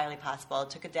entirely possible. It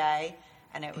took a day,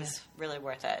 and it was really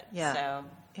worth it. Yeah. So,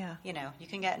 you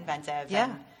can get inventive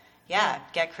and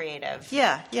get creative.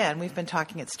 Yeah, and we've been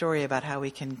talking at Storey about how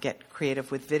we can get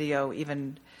creative with video,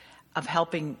 even of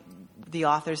helping the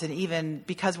authors, and even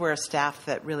because we're a staff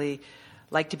that really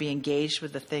like to be engaged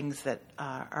with the things that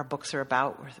our books are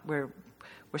about, we're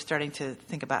starting to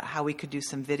think about how we could do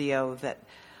some video that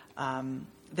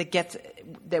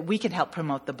we can help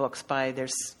promote the books by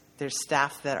there's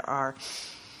staff that are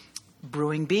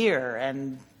brewing beer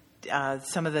and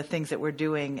some of the things that we're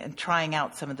doing and trying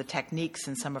out some of the techniques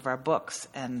in some of our books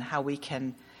and how we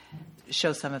can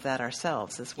show some of that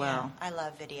ourselves as well. Yeah, I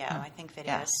love video. I think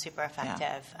video is super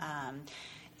effective. Yeah.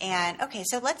 And okay,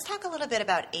 so let's talk a little bit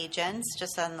about agents,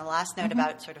 just on the last note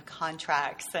about sort of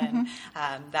contracts and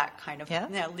that kind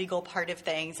of legal part of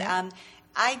things. Yeah.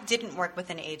 I didn't work with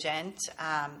an agent.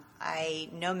 I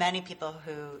know many people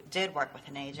who did work with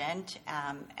an agent,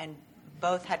 and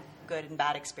both had good and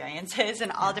bad experiences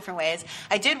in all different ways.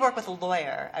 I did work with a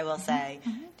lawyer, I will say,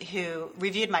 who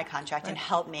reviewed my contract and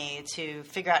helped me to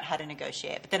figure out how to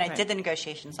negotiate. But then I did the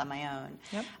negotiations on my own.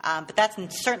 Yep. But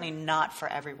that's certainly not for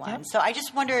everyone. Yep. So I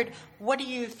just wondered, what do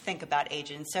you think about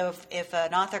agents? So if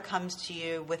an author comes to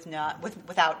you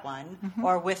without one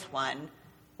or with one,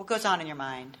 what goes on in your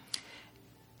mind?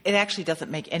 It actually doesn't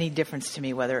make any difference to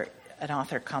me whether an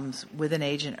author comes with an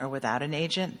agent or without an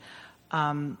agent.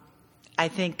 I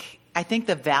think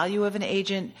the value of an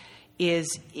agent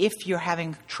is if you're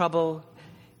having trouble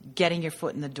getting your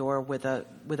foot in the door with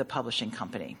a publishing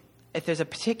company. If there's a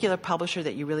particular publisher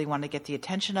that you really want to get the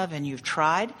attention of and you've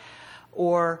tried,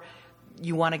 or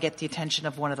you want to get the attention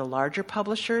of one of the larger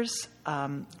publishers,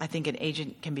 I think an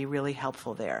agent can be really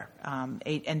helpful there.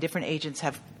 And different agents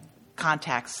have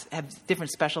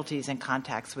different specialties and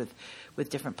contacts with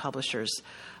different publishers.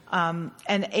 And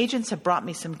agents have brought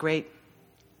me some great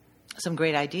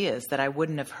ideas that I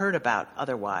wouldn't have heard about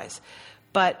otherwise.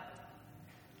 But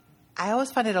I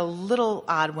always find it a little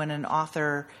odd when an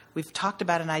author, we've talked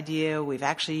about an idea, we've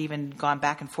actually even gone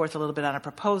back and forth a little bit on a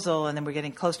proposal, and then we're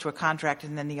getting close to a contract,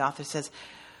 and then the author says,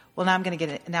 well,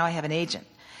 now I have an agent.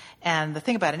 And the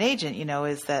thing about an agent,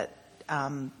 is that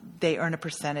they earn a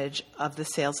percentage of the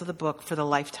sales of the book for the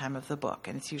lifetime of the book,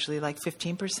 and it's usually like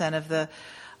 15%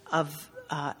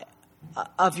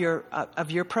 of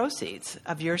your proceeds,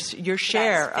 of your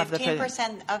share of the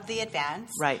 15% of the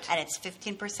advance, right? And it's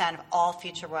 15% of all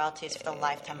future royalties for the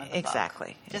lifetime of the book.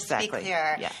 Exactly. Just to be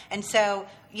clear. Yeah. And so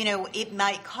it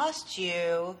might cost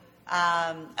you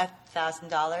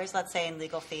 $1,000, let's say, in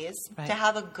legal fees, to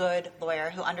have a good lawyer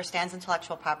who understands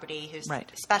intellectual property, who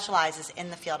specializes in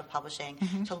the field of publishing,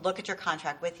 to look at your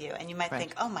contract with you. And you might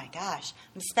think, oh my gosh,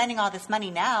 I'm spending all this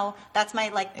money now. That's my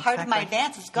part of my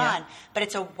advance is gone. But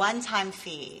it's a one-time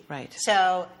fee. Right.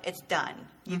 So it's done.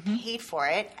 You paid for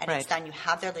it, and it's done. You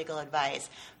have their legal advice.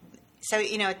 So,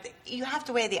 you have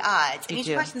to weigh the odds, and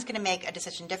each person's going to make a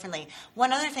decision differently.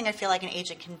 One other thing I feel like an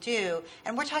agent can do,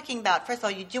 and we're talking about, first of all,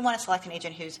 you do want to select an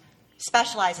agent who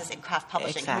specializes in craft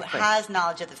publishing, who has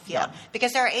knowledge of the field. Yeah.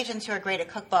 Because there are agents who are great at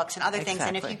cookbooks and other things,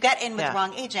 and if you get in with the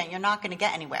wrong agent, you're not going to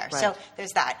get anywhere. Right. So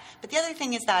there's that. But the other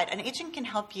thing is that an agent can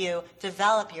help you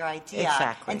develop your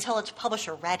idea until it's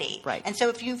publisher ready. Right. And so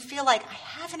if you feel like, I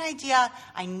have an idea,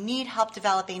 I need help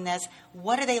developing this,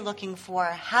 what are they looking for?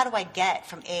 How do I get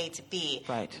from A to B?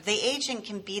 Right. The agent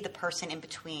can be the person in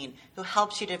between who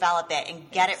helps you develop it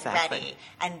and get it ready.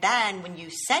 And then when you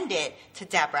send it to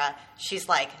Deborah, she's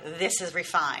like, this is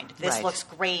refined. This looks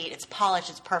great. It's polished.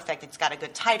 It's perfect. It's got a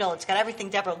good title. It's got everything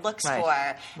Deborah looks for.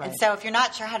 Right. And so if you're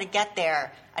not sure how to get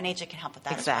there, an agent can help with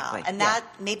that as well. And that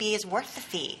maybe is worth the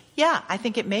fee. Yeah, I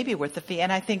think it may be worth the fee.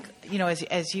 And I think,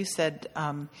 as you said,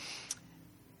 I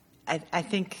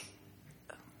think...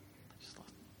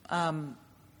 I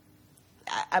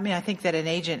think that an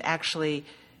agent actually,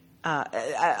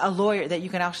 a lawyer, that you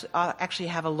can actually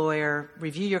have a lawyer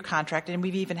review your contract, and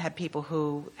we've even had people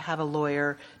who have a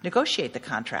lawyer negotiate the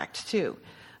contract too.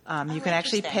 You can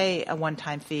actually pay a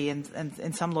one-time fee,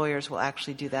 and some lawyers will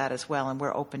actually do that as well, and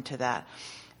we're open to that.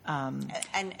 And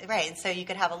so you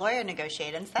could have a lawyer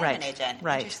negotiate instead of an agent.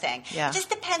 Right. Interesting. Yeah. It just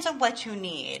depends on what you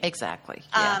need. Exactly.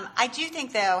 Yeah. I do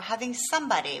think, though, having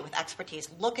somebody with expertise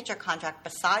look at your contract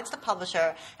besides the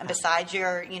publisher and besides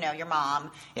your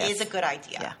mom is a good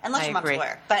idea. Yeah. Unless your mom's agree. a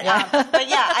lawyer. But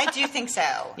I do think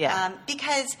so. Yeah.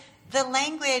 Because the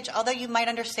language, although you might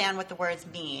understand what the words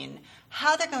mean,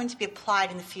 how they're going to be applied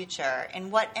in the future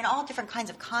and in all different kinds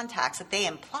of contexts that they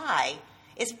imply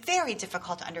is very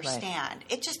difficult to understand.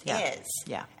 Right. It just is.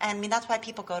 Yeah. And that's why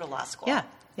people go to law school. Yeah.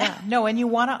 Yeah. No, and you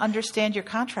want to understand your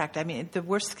contract. The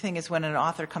worst thing is when an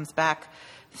author comes back,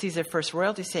 sees their first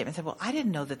royalty statement, and says, well, I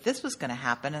didn't know that this was going to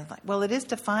happen. And it's like, well, it is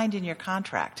defined in your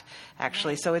contract,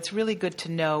 actually. Right. So it's really good to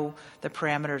know the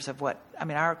parameters of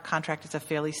our contract is a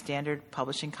fairly standard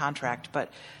publishing contract,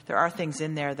 but there are things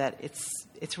in there that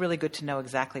it's really good to know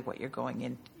exactly what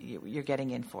you're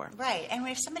getting in for. Right. And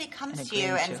if somebody comes to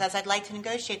you and says, I'd like to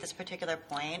negotiate this particular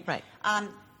point, right.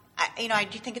 I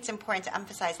do think it's important to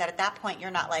emphasize that at that point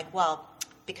you're not like, well,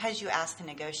 because you asked to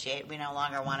negotiate, we no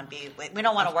longer want to we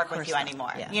don't want to work with you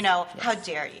anymore. Yeah. Yes. How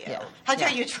dare you? Yeah. How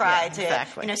dare you try to,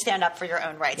 exactly. Stand up for your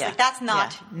own rights? Yeah. Like, that's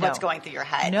not No. what's going through your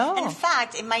head. No. And in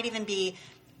fact, it might even be,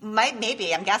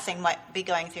 maybe, I'm guessing what be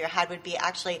going through your head would be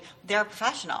actually, they're a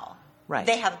professional. Right.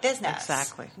 They have a business.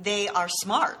 Exactly. They are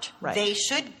smart. Right. They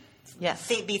should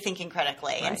be thinking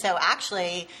critically. Right. And so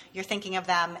actually you're thinking of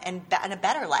them in a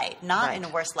better light, not in a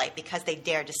worse light, because they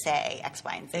dared to say X,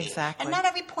 Y, and Z. Exactly. And not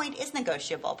every point is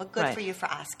negotiable, but good for you for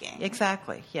asking.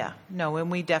 Exactly. Yeah. No,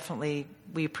 and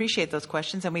we appreciate those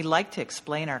questions, and we like to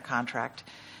explain our contract.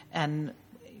 And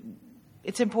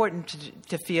it's important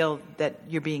to feel that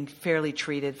you're being fairly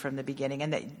treated from the beginning,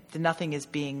 and that nothing is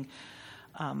being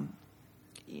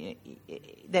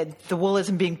that the wool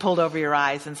isn't being pulled over your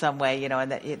eyes in some way,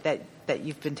 and that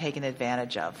you've been taken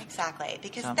advantage of. Exactly.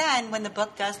 Because then when the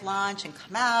book does launch and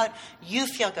come out, you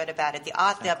feel good about it.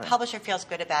 The publisher feels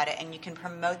good about it, and you can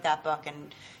promote that book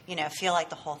and, feel like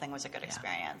the whole thing was a good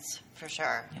experience, for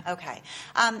sure. Yeah. Okay.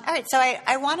 All right. So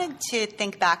I wanted to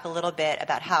think back a little bit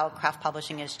about how craft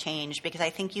publishing has changed, because I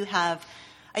think you have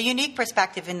a unique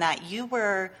perspective in that you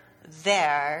were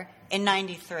there in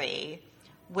 93,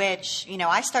 which,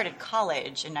 I started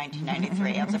college in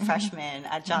 1993. I was a freshman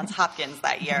at Johns Hopkins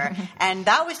that year. And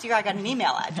that was the year I got an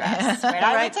email address. Right?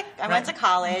 I went to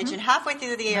college, and halfway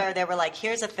through the year, they were like,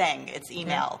 here's a thing. It's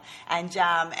email.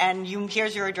 Yeah. And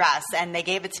here's your address. And they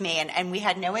gave it to me. And we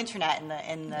had no internet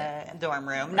in the dorm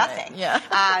room. Nothing. Yeah.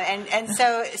 And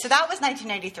so that was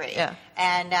 1993. Yeah.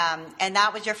 And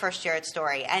that was your first year at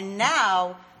Storey. And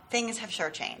now things have sure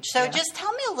changed. So just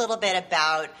tell me a little bit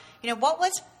about, what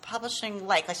was publishing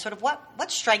like sort of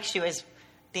what strikes you as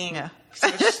being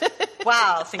sort of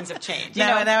wow, things have changed.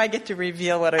 Now I get to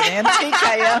reveal what an antique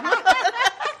I am.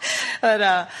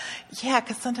 But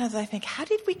because sometimes I think, how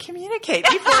did we communicate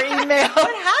before email?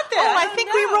 What happened? I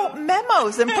think we wrote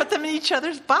memos and put them in each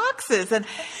other's boxes. And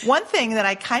one thing that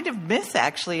I kind of miss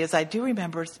actually is I do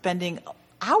remember spending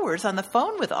hours on the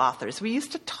phone with authors. We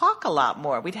used to talk a lot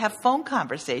more. We'd have phone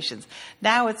conversations.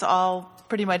 Now it's all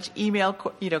pretty much email,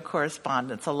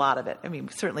 correspondence, a lot of it. I mean,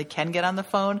 we certainly can get on the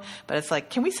phone, but it's like,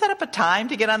 can we set up a time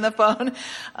to get on the phone?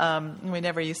 We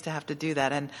never used to have to do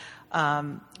that. And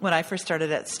when I first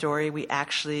started at Storey, we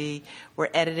actually were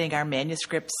editing our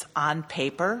manuscripts on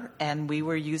paper, and we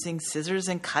were using scissors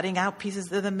and cutting out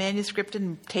pieces of the manuscript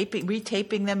and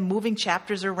retaping them, moving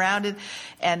chapters around,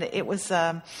 and it was,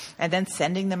 and then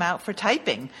sending them out for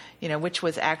typing, which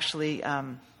was actually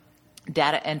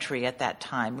data entry at that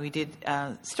time. We did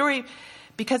Storey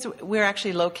because we're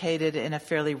actually located in a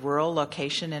fairly rural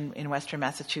location in Western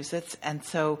Massachusetts, and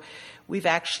so we've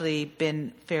actually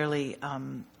been fairly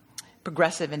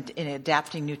progressive in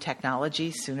adapting new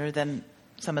technology sooner than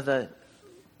some of the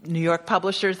New York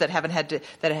publishers that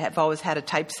have always had a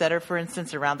typesetter, for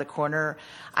instance, around the corner.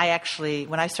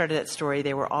 When I started at Storey,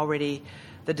 the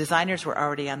designers were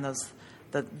already on those,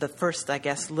 the first, I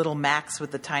guess, little Macs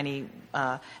with the tiny,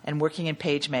 and working in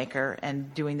PageMaker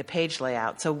and doing the page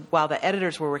layout. So while the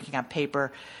editors were working on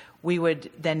paper, we would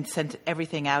then send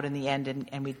everything out in the end,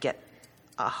 and we'd get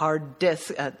a hard disk,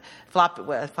 a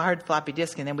hard floppy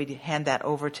disk, and then we'd hand that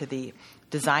over to the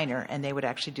designer, and they would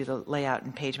actually do the layout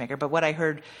in PageMaker. But what I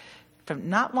heard from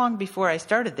not long before I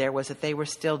started there was that they were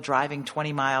still driving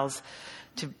 20 miles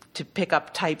to pick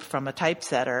up type from a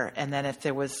typesetter, and then if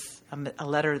there was a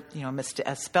letter,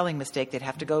 a spelling mistake, they'd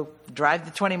have to go drive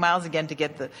the 20 miles again to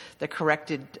get the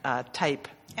corrected type.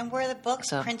 And were the books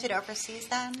printed overseas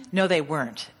then? No, they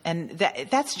weren't. And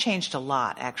that's changed a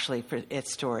lot, actually, at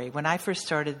Storey. When I first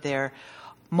started there,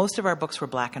 most of our books were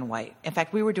black and white. In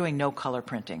fact, we were doing no color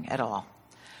printing at all.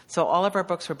 So all of our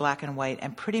books were black and white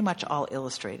and pretty much all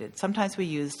illustrated. Sometimes we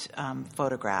used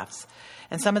photographs.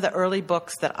 And some of the early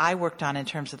books that I worked on in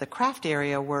terms of the craft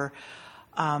area were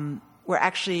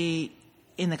actually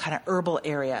in the kind of herbal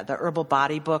area, the herbal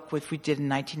body book, which we did in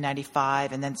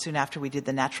 1995, and then soon after we did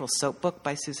the natural soap book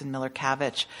by Susan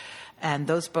Miller-Cavich. And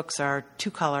those books are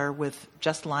 2-color with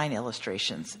just line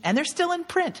illustrations. And they're still in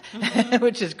print,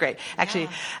 which is great. Actually,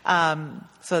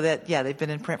 they've been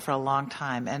in print for a long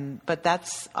time. But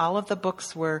that's, all of the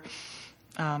books were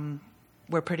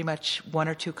pretty much 1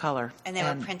 or 2 color. And they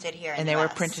were printed here in the U.S. And they were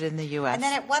printed in the U.S. And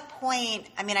then at what point,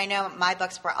 I know my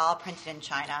books were all printed in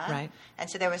China. Right. And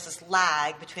so there was this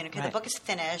lag between, the book is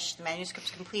finished, the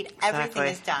manuscript's complete, everything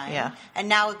is done. Yeah. And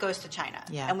now it goes to China.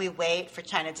 Yeah. And we wait for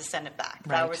China to send it back.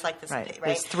 Right. That was like this, right?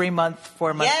 This 3-month,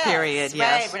 4-month period.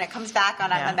 Yes. Right. When it comes back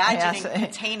on, I'm imagining a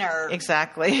container.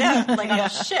 Exactly. Yeah, like on a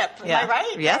ship. Am I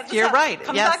right? Yes, you're right.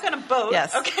 Comes back on a boat.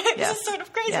 Yes. Okay. Yes. This is sort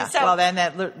of crazy. Yeah. So, well, then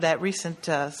that recent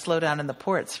slowdown in the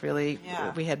ports. Really,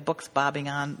 Yeah. we had books bobbing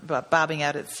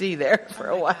out at sea there for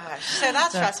a while. Gosh. So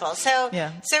that's stressful. So,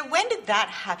 Yeah. so when did that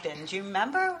happen? Do you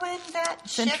remember when that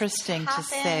It's shift interesting happened?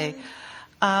 to say.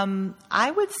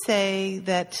 I would say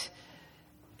that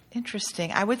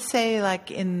interesting. I would say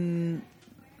like in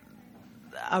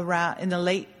the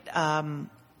late,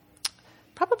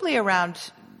 probably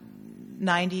around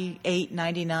 98,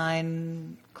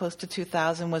 99, close to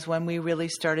 2000 was when we really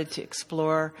started to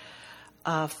explore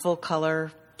full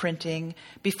color printing.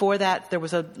 Before that, there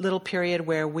was a little period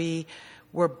where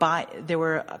there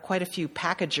were quite a few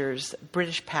packagers,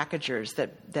 British packagers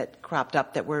that cropped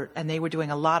up and they were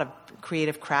doing a lot of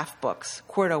creative craft books.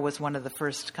 Quarto was one of the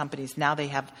first companies. Now they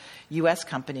have U.S.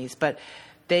 companies, but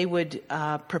they would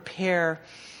prepare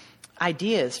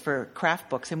ideas for craft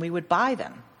books, and we would buy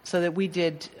them. So that we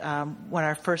did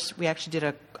we actually did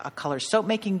a color soap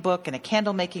making book and a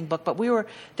candle making book, but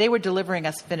they were delivering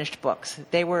us finished books.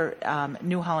 They were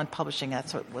New Holland Publishing.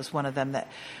 That's what was one of them that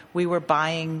we were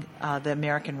buying the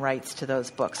American rights to those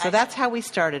books. So that's how we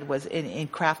started, was in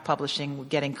craft publishing,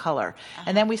 getting color,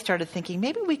 and then we started thinking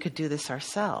maybe we could do this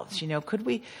ourselves. Could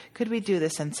we do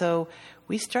this? And so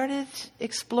we started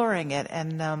exploring it,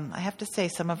 and I have to say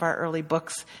some of our early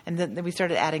books, and then we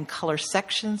started adding color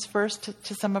sections first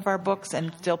to some of our books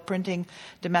and still printing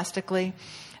domestically.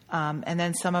 And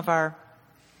then some of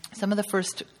the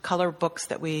first color books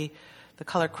the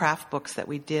color craft books that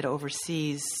we did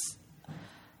overseas,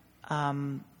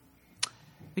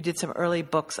 we did some early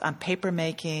books on paper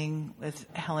making with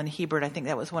Helen Hebert. I think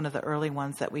that was one of the early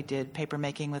ones that we did, paper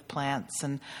making with plants,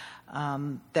 and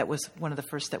that was one of the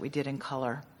first that we did in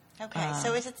color. Okay,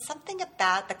 so is it something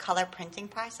about the color printing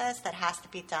process that has to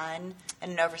be done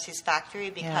in an overseas factory?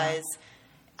 Because,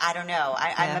 I don't know,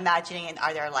 I'm imagining,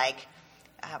 are there like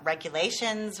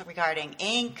regulations regarding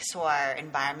inks or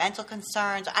environmental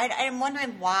concerns? I'm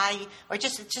wondering why, or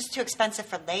just it's just too expensive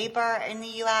for labor in the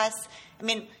U.S.? I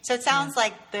mean, so it sounds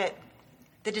like the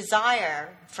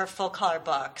desire for full color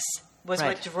books was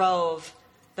what drove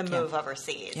the move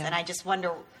overseas. Yeah. And I just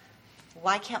wonder,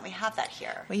 why can't we have that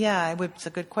here? Well, it's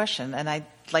a good question, and I'd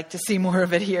like to see more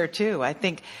of it here too. I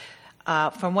think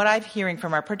from what I'm hearing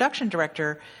from our production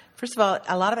director, first of all,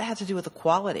 a lot of it has to do with the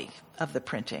quality of the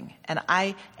printing,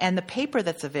 and the paper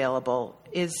that's available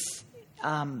is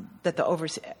that the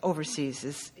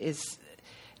overseas is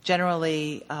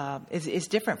generally is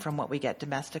different from what we get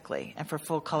domestically. And for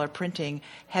full color printing,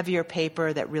 heavier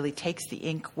paper that really takes the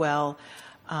ink well.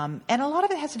 And a lot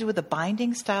of it has to do with the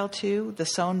binding style too, the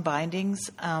sewn bindings.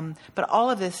 But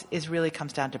all of this really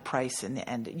comes down to price in the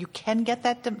end. You can get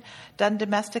that done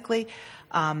domestically.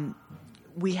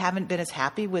 We haven't been as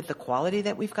happy with the quality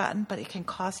that we've gotten, but it can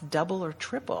cost double or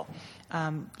triple.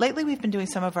 Lately, we've been doing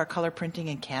some of our color printing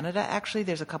in Canada, actually.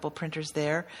 There's a couple printers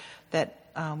there that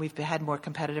we've had more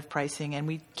competitive pricing, and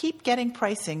we keep getting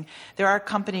pricing. There are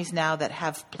companies now that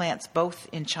have plants both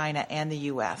in China and the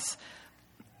U.S.,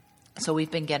 so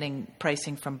we've been getting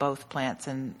pricing from both plants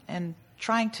and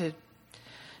trying to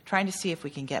see if we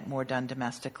can get more done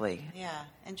domestically. Yeah,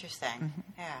 interesting. Mm-hmm.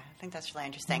 Yeah, I think that's really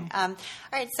interesting. Mm-hmm. All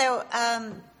right, so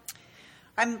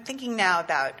I'm thinking now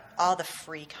about all the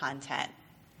free content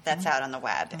that's out on the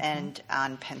web and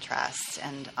on Pinterest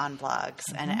and on blogs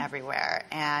and everywhere,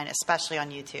 and especially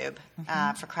on YouTube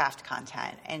for craft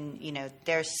content. And,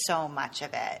 there's so much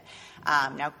of it.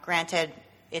 Now, granted,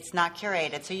 it's not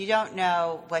curated, so you don't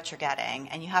know what you're getting,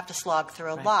 and you have to slog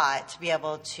through a lot to be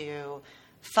able to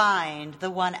find the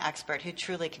one expert who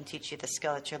truly can teach you the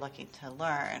skill that you're looking to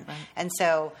learn. Right. And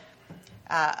so,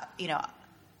 a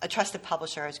trusted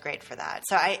publisher is great for that.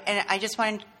 So I just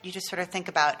wanted you to sort of think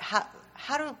about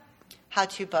how do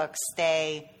how-to books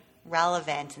stay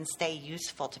relevant and stay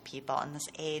useful to people in this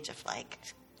age of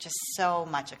just so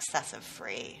much excessive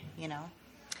free,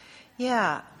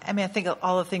 Yeah, I mean, I think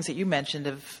all the things that you mentioned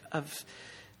of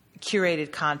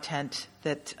curated content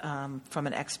that from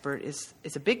an expert is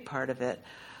a big part of it.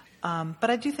 But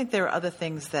I do think there are other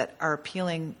things that are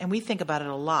appealing, and we think about it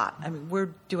a lot. I mean,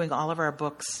 we're doing all of our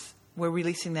books, we're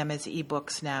releasing them as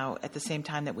ebooks now at the same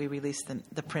time that we release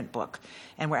the print book,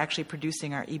 and we're actually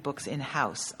producing our ebooks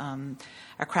in-house.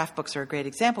 Our craft books are a great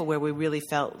example where we really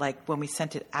felt like when we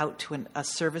sent it out to a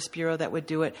service bureau that would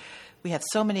do it, we had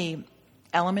so many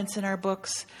elements in our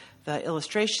books, the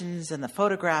illustrations and the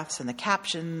photographs and the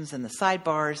captions and the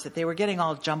sidebars, that they were getting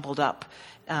all jumbled up,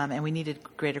 and we needed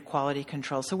greater quality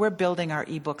control. So we're building our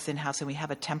ebooks in-house, and we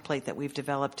have a template that we've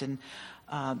developed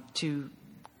to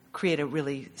create a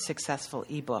really successful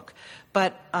ebook.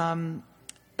 But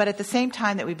at the same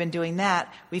time that we've been doing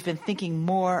that, we've been thinking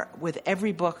more with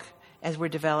every book as we're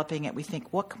developing it. We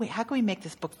think, how can we make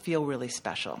this book feel really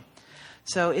special?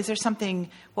 So is there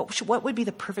something, what would be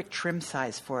the perfect trim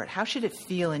size for it? How should it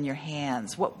feel in your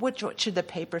hands? What should the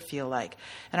paper feel like?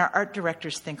 And our art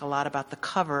directors think a lot about the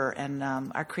cover, and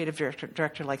our creative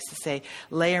director likes to say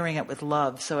layering it with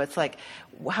love. So it's like,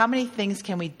 how many things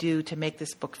can we do to make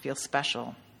this book feel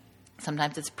special?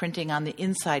 Sometimes it's printing on the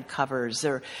inside covers,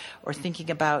 or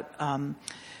thinking about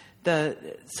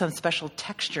some special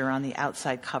texture on the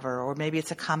outside cover, or maybe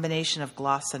it's a combination of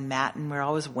gloss and matte, and we're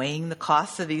always weighing the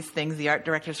costs of these things. The art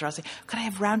directors are always saying, could I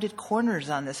have rounded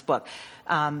corners on this book?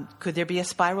 Could there be a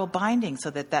spiral binding so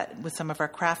that with some of our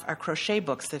crochet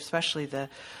books, especially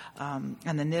and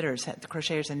the knitters, the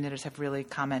crocheters and knitters have really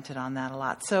commented on that a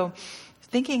lot. So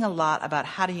thinking a lot about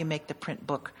how do you make the print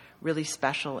book really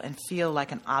special and feel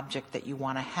like an object that you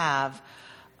want to have.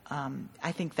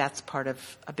 I think that's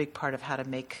a big part of how to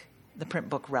make the print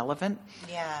book relevant.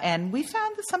 Yeah. And we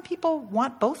found that some people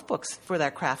want both books for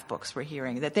their craft books. We're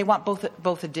hearing that they want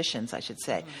both editions, I should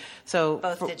say. Mm-hmm. So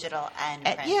both digital and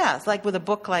print. Yeah, it's like with a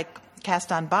book like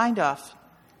Cast On Bind Off.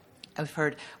 I've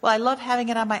heard, well, I love having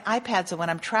it on my iPad, so when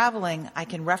I'm traveling, I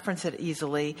can reference it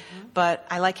easily. Mm-hmm. But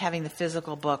I like having the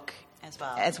physical book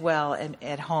as well, and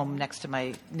at home next to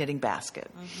my knitting basket.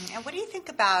 Mm-hmm. And what do you think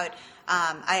about?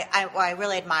 I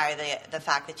really admire the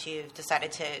fact that you've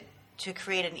decided to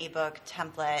create an ebook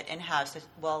template in-house that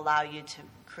will allow you to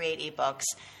create ebooks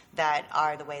that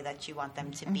are the way that you want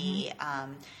them to be.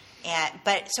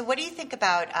 But so what do you think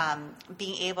about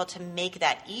being able to make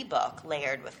that ebook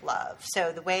layered with love?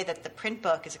 So the way that the print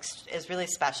book is really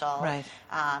special, right.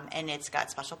 And it's got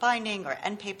special binding or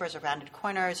end papers or rounded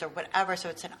corners or whatever, so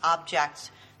it's an object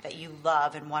that you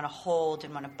love and want to hold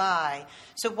and want to buy.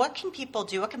 So what can people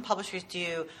do, what can publishers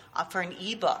do for an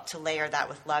ebook to layer that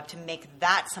with love, to make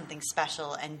that something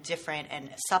special and different and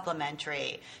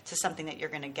supplementary to something that you're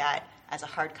going to get as a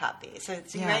hard copy? So it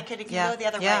can go the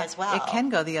other way as well. It can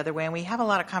go the other way, and we have a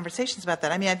lot of conversations about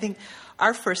that. I mean, I think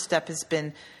our first step has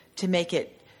been to make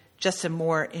it just a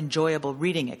more enjoyable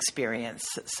reading experience,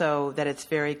 so that it's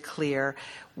very clear.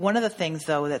 One of the things,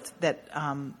 though, that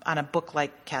on a book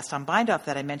like Cast On Bind Off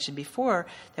that I mentioned before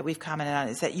that we've commented on,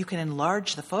 is that you can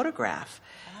enlarge the photograph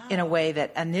in a way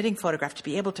that a knitting photograph, to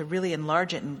be able to really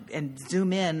enlarge it and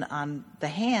zoom in on the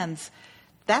hands,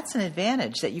 that's an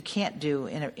advantage that you can't do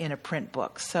in a print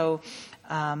book. So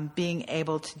being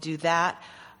able to do that,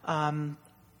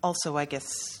 also, I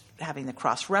guess, having the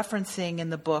cross-referencing in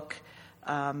the book,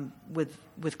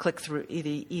 with click-through,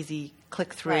 easy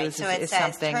click-throughs, right. So it is says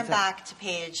something. Turn back to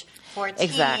page 14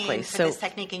 exactly. for this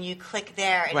technique, and you click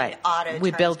there, and right. it auto.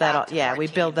 We build that all. Yeah, we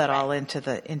build that all into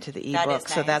the ebook.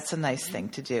 Nice. So that's a nice thing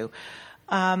to do.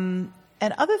 And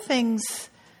other things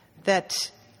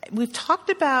that we've talked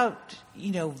about.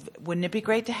 Wouldn't it be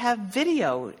great to have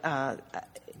video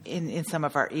in some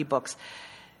of our ebooks?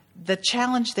 The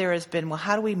challenge there has been, well,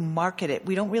 how do we market it?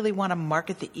 We don't really want to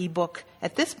market the ebook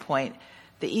at this point.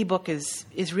 The ebook is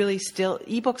really still,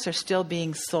 ebooks are still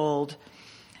being sold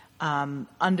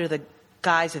under the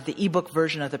guise of the ebook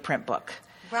version of the print book.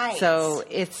 Right. So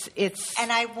it's. And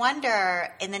I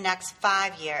wonder, in the next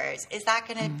 5 years, is that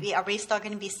going to be? Are we still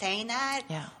going to be saying that?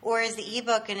 Yeah. Or is the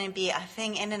ebook going to be a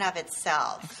thing in and of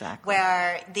itself? Exactly.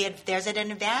 Where there's an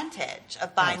advantage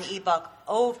of buying the ebook.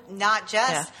 Oh, not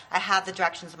just I have the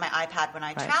directions on my iPad when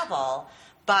I travel,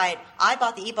 but I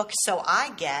bought the ebook so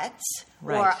I get,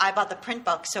 or I bought the print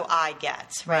book so I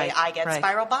get. Right. I get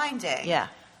spiral binding. Yeah.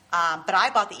 But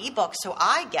I bought the ebook so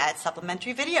I get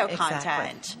supplementary video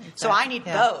content. Exactly. So I need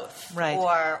both,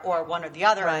 or one or the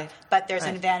other. Right. But there's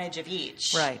an advantage of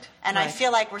each. Right. And I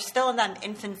feel like we're still in that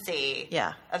infancy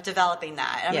of developing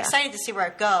that. And I'm excited to see where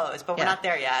it goes, but we're not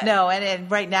there yet. No,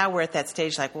 and right now we're at that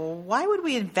stage like, well, why would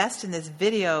we invest in this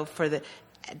video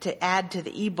to add to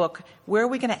the ebook? Where are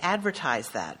we going to advertise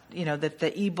that? That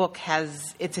the ebook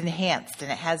it's enhanced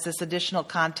and it has this additional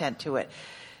content to it.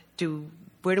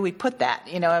 Where do we put that?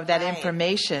 That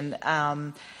information,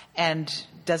 and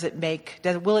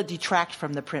will it detract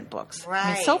from the print books? Right.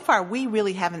 I mean, so far, we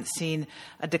really haven't seen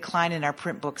a decline in our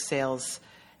print book sales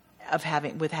with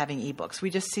having ebooks. We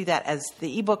just see that as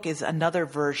the ebook is another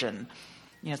version.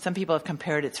 Some people have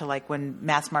compared it to like when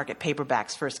mass market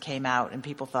paperbacks first came out, and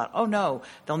people thought, oh no,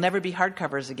 there'll never be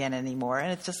hardcovers again anymore.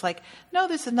 And it's just like, no,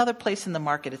 there's another place in the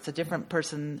market. It's a different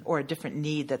person or a different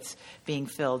need that's being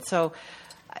filled. So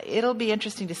it'll be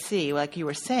interesting to see, like you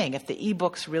were saying, if the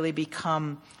ebooks really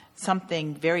become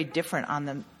something very different on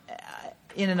them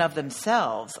in and of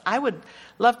themselves. I would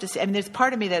love to see. I mean, there's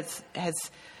part of me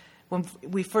when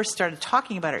we first started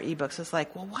talking about our ebooks, was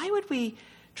like, well, why would we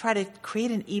try to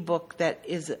create an ebook that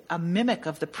is a mimic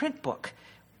of the print book?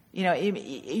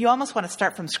 You almost want to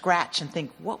start from scratch and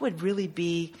think, what would really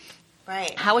be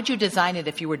Right. How would you design it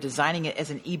if you were designing it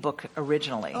as an ebook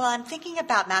originally? Well, I'm thinking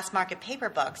about mass market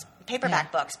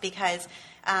paperback books, because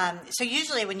so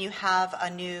usually when you have a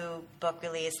new book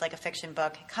release, like a fiction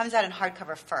book, it comes out in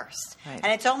hardcover first. Right.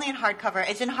 And it's only in hardcover.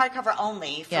 It's in hardcover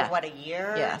only for, a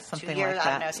year? Yeah, something 2 years? like I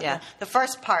don't that. know. Yeah. The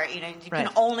first part, you can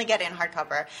only get it in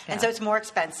hardcover. And so it's more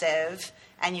expensive.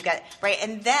 And you get,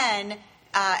 and then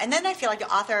I feel like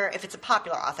the author, if it's a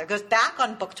popular author, goes back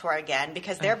on book tour again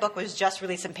because their book was just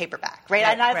released in paperback, right?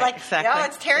 And I was like, exactly.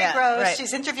 it's Terry Gross.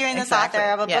 She's interviewing this author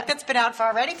of a book that's been out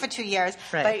already for 2 years.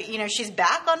 Right. But, she's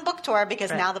back on book tour because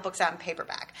now the book's out in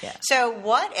paperback. Yeah. So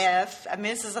what if,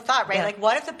 this is a thought, right? Like,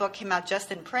 what if the book came out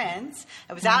just in print?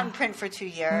 It was out in print for 2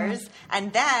 years.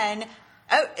 And then...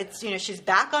 it's, she's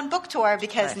back on book tour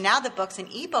because now the book's in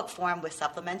ebook form with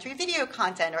supplementary video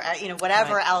content or,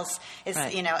 whatever else is,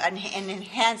 an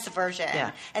enhanced version.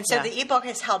 Yeah. And so the ebook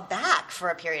is held back for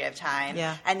a period of time.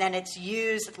 Yeah. And then it's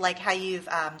used like how you've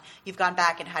gone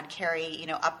back and had Carrie,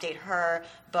 update her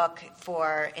book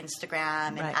for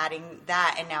Instagram and adding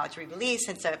that. And now it's re-released.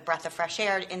 And so a breath of fresh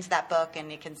air into that book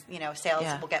and it can, sales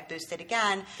will get boosted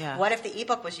again. Yeah. What if the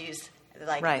ebook was used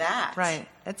like that? Right.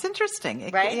 It's interesting.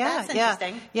 Right? That's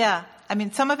interesting. Yeah. I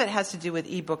mean, some of it has to do with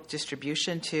ebook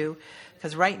distribution too,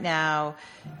 because right now,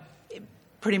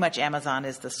 pretty much Amazon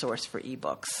is the source for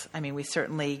ebooks. I mean, we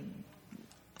certainly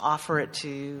offer it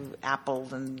to Apple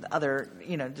and other,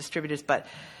 distributors, but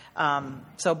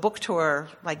so book tour,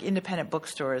 like independent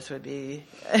bookstores would be,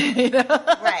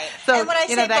 Right. So, and when I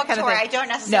say book tour, I don't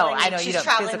necessarily mean she's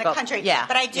traveling the country. Yeah.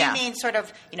 But I do mean sort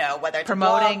of, whether it's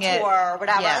promoting a blog tour or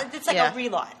whatever. Yeah. It's like a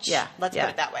relaunch. Yeah. Let's put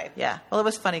it that way. Yeah. Well, it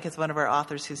was funny because one of our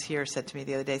authors who's here said to me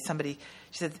the other day, somebody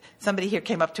here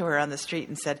came up to her on the street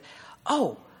and said,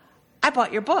 "Oh, I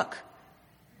bought your book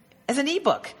as an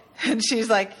ebook." And she's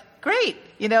like, "Great."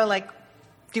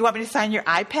 Do you want me to sign your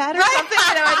iPad or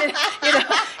something?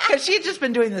 Because she had just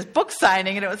been doing this book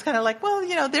signing, and it was kind of like,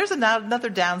 well, there's another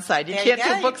downside. You can't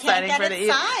do book signing for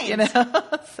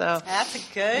the So that's a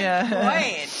good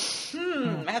point.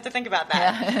 I have to think about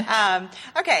that.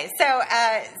 Okay, so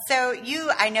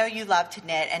I know you love to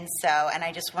knit, and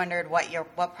I just wondered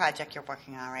what project you're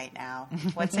working on right now.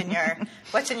 What's in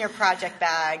your project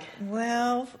bag?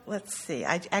 Well, let's see.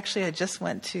 I just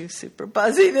went to Super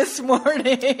Buzzy this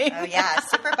morning. Oh yeah,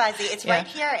 Super Buzzy. It's right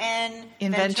here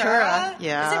in Ventura.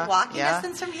 Yeah. Is it walking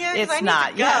distance from here? It's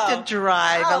not. You have to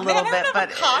drive a little bit,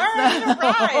 but a car. I need a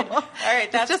ride. All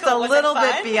right, that's just cool. a little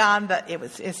bit beyond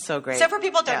it's so great. So for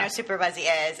people who don't know Super Buzzy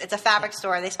is, it's a fabric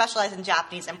store. They specialize in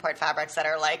Japanese import fabrics that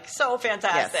are like so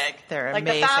fantastic. Yes, they're like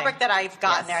amazing. The fabric that I've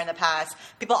gotten there in the past,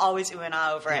 people always ooh and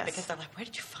ah over it because they're like, where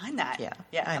did you find that?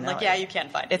 Yeah. I'm like, you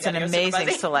can't find it. It's an amazing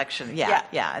selection. Yeah.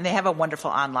 And they have a wonderful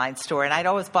online store. And I'd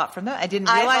always bought from them. I didn't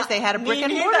realize they had a brick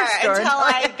and mortar store until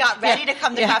I got ready to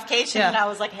come to Craftcation, and I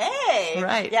was like, hey.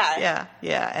 Right.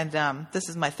 Yeah. And this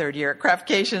is my third year at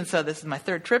Craftcation, so this is my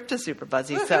third trip to Super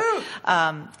Buzzy. Woo-hoo.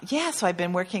 So, so I've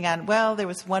been working on, there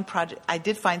was one project. I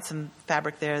did find some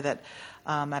fabric there that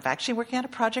I'm actually working on a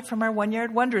project from our One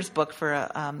Yard Wonders book for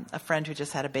a friend who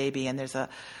just had a baby, and there's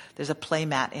a play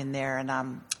mat in there,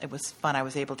 and it was fun. I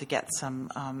was able to get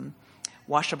some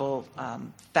washable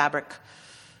fabric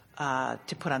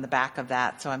to put on the back of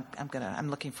that. So I'm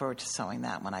looking forward to sewing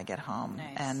that when I get home.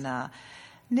 Nice. And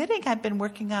knitting, I've been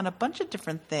working on a bunch of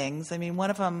different things. I mean, one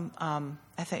of them,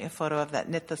 I sent you a photo of that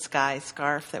Knit the Sky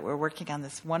scarf that we're working on,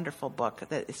 this wonderful book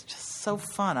that is just so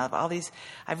fun. Of all these,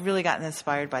 I've really gotten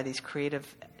inspired by these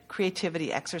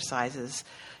creativity exercises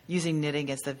using knitting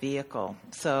as the vehicle.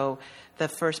 So the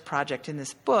first project in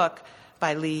this book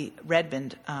by Lee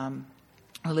Redmond,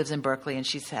 who lives in Berkeley, and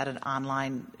she's had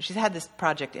this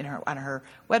project on her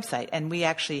website, and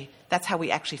that's how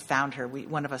we actually found her.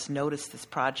 One of us noticed this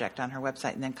project on her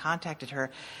website and then contacted her.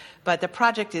 But the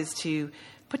project is to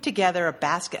put together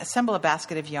assemble a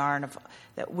basket of yarn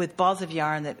with balls of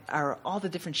yarn that are all the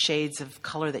different shades of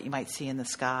color that you might see in the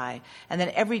sky. And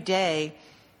then every day,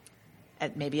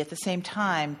 maybe at the same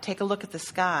time, take a look at the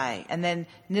sky and then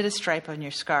knit a stripe on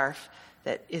your scarf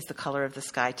that is the color of the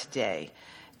sky today.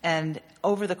 And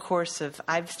over the course of,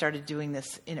 I've started doing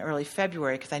this in early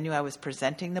February because I knew I was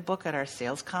presenting the book at our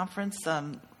sales conference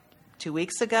 2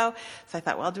 weeks ago. So I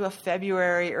thought, I'll do a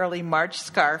February, early March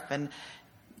scarf. And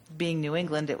being New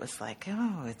England, it was like,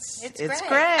 it's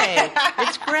gray.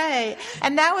 It's gray.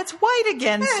 And now it's white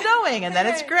again, snowing. And then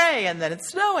it's gray. And then it's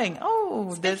snowing.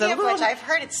 There's a little... which, I've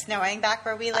heard it's snowing back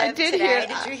where we live I did today.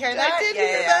 Did you hear that? I did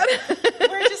hear that.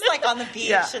 We're just like on the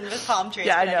beach and with palm trees.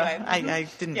 Yeah, I know. Anyway.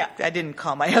 I didn't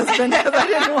call my husband because I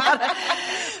didn't want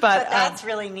to. But that's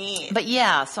really neat. But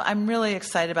yeah, so I'm really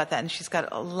excited about that, and she's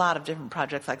got a lot of different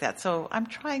projects like that. So I'm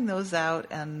trying those out,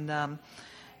 and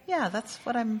that's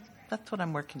what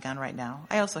I'm working on right now.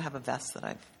 I also have a vest that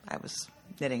I was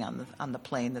knitting on the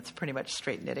plane. That's pretty much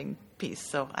straight knitting piece.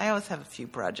 So I always have a few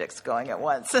projects going at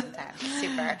once.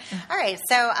 Super. All right,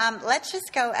 so let's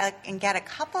just go and get a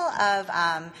couple of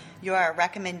your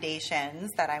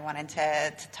recommendations that I wanted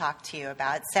to talk to you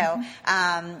about. So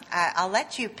I'll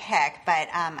let you pick, but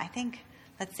I think,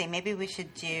 let's see, maybe we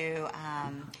should do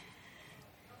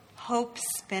Hope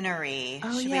Spinnery.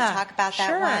 Should we talk about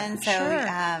that one?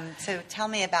 So, so tell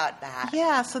me about that.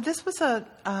 Yeah, so this was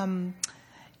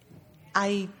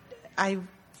I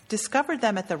discovered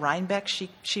them at the Rhinebeck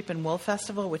Sheep and Wool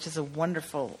Festival, which is a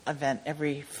wonderful event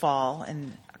every fall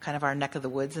in kind of our neck of the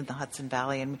woods in the Hudson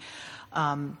Valley. And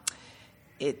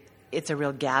it's a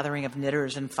real gathering of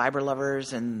knitters and fiber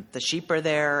lovers, and the sheep are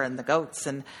there and the goats.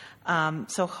 And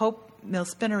so Hope Mill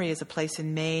Spinnery is a place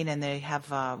in Maine, and they have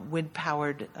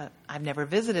wind-powered I've never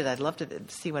visited. I'd love to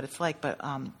see what it's like, but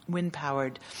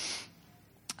wind-powered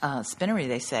spinnery,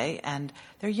 they say, and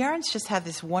their yarns just have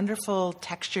this wonderful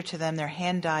texture to them. They're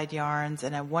hand-dyed yarns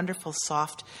and a wonderful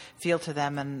soft feel to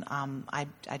them. And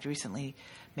I'd recently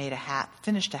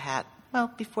finished a hat.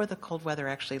 Well, before the cold weather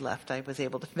actually left, I was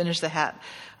able to finish the hat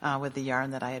with the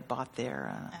yarn that I had bought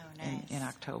there in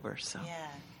October. So yeah,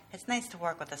 it's nice to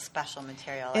work with a special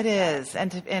material. It is,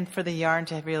 and for the yarn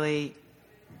to really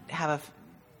have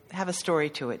a story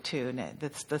to it too. And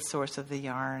that's the source of the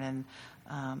yarn,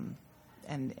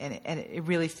 and it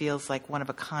really feels like one of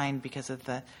a kind because of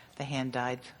the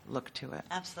hand-dyed look to it.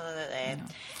 Absolutely.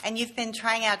 And you've been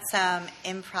trying out some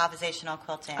improvisational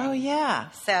quilting. Oh, yeah.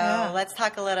 So let's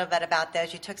talk a little bit about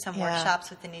those. You took some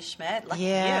workshops with Denise Schmidt. Lucky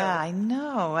you. I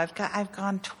know. I've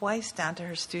gone twice down to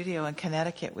her studio in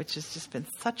Connecticut, which has just been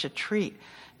such a treat.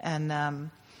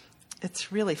 And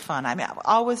it's really fun. I mean, I've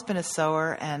always been a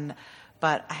sewer,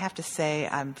 but I have to say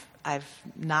I've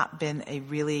not been a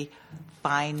really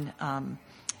fine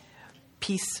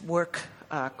piecework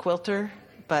quilter,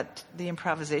 but the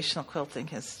improvisational quilting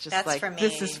is just That's like, for me.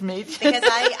 This is me. Because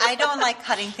I don't like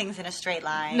cutting things in a straight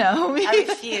line. No. I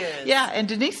refuse. Yeah, and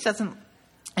Denise doesn't,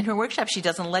 in her workshop, she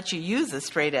doesn't let you use a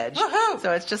straight edge. Woohoo!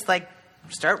 So it's just like,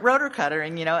 start rotor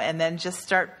cuttering, and then just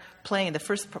start playing. The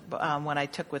first one I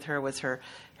took with her was her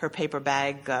paper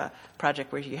bag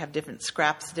project, where you have different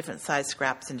scraps, different size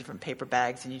scraps in different paper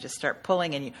bags, and you just start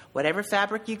pulling, and whatever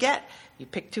fabric you get, you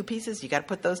pick two pieces, you got to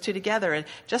put those two together, and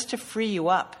just to free you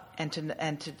up and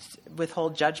to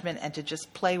withhold judgment and to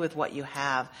just play with what you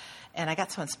have. And I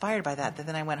got so inspired by that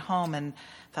then I went home and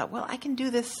thought, well, I can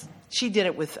do this. She did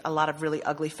it with a lot of really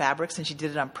ugly fabrics, and she did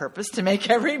it on purpose to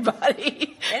make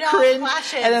everybody cringe.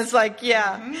 Flashes. And it's like,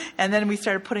 And then we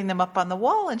started putting them up on the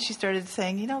wall, and she started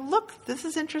saying, look, this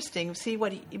is interesting. See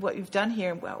what you've done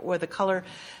here, or the color,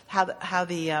 how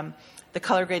the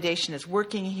color gradation is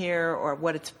working here, or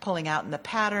what it's pulling out in the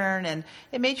pattern. And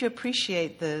it made you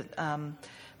appreciate the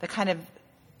kind of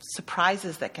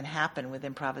surprises that can happen with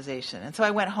improvisation. And so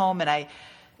I went home and I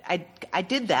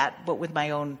did that, but with my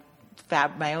own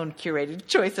curated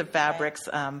choice of fabrics,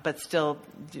 but still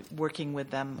working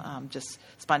with them, just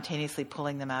spontaneously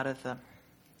pulling them out of the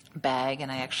bag.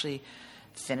 And I actually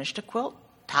finished a quilt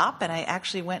top, and I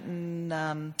actually went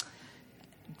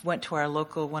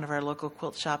to one of our local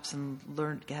quilt shops and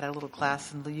had a little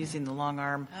class in using the long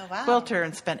arm quilter,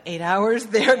 and spent 8 hours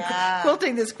there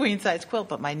quilting this queen size quilt.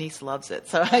 But my niece loves it,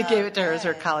 so I gave it to her as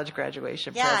her college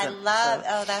graduation present.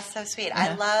 That's so sweet.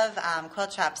 I love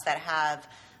quilt shops that have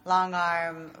long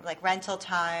arm, like rental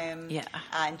time,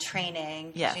 and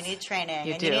training. Yes. You need training,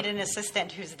 you and do. you need an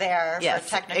assistant who's there for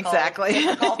technical exactly.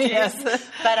 difficulties. Yes.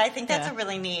 But I think that's a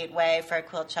really neat way for a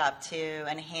quilt shop to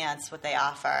enhance what they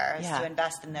offer, is to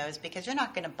invest in those, because you're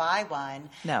not going to buy one.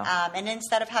 No. And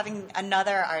instead of having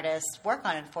another artist work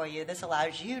on it for you, this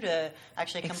allows you to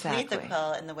actually complete the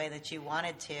quilt in the way that you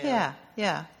wanted to.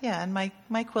 Yeah. And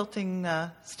my quilting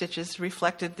stitches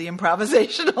reflected the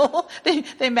improvisational.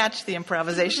 They matched the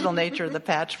improvisational nature of the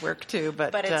patchwork too.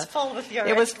 But it's full with your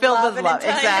it was filled with love.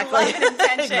 Exactly. Love and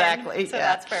intention. Exactly. So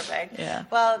that's perfect. Yeah.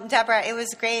 Well, Deborah, it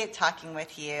was great talking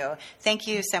with you. Thank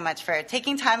you so much for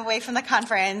taking time away from the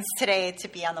conference today to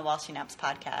be on the While She Naps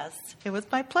podcast. It was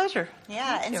my pleasure.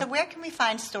 Yeah. So where can we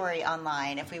find Storey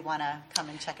online if we want to come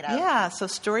and check it out? Yeah. So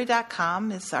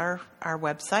Storey.com is our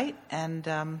website, and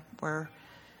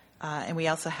and we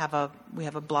also have a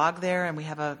blog there, and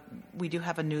we do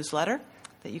have a newsletter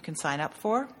that you can sign up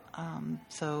for.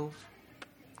 So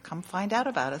come find out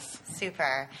about us.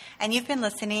 Super. And you've been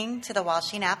listening to the While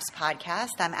She Naps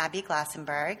podcast. I'm Abby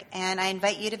Glassenberg, and I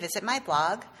invite you to visit my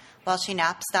blog,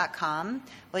 whileshenaps.com,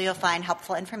 where you'll find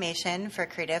helpful information for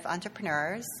creative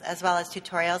entrepreneurs, as well as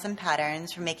tutorials and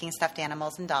patterns for making stuffed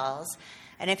animals and dolls.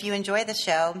 And if you enjoy the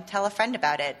show, tell a friend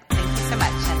about it. Thank you so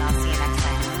much, and I'll see you next time.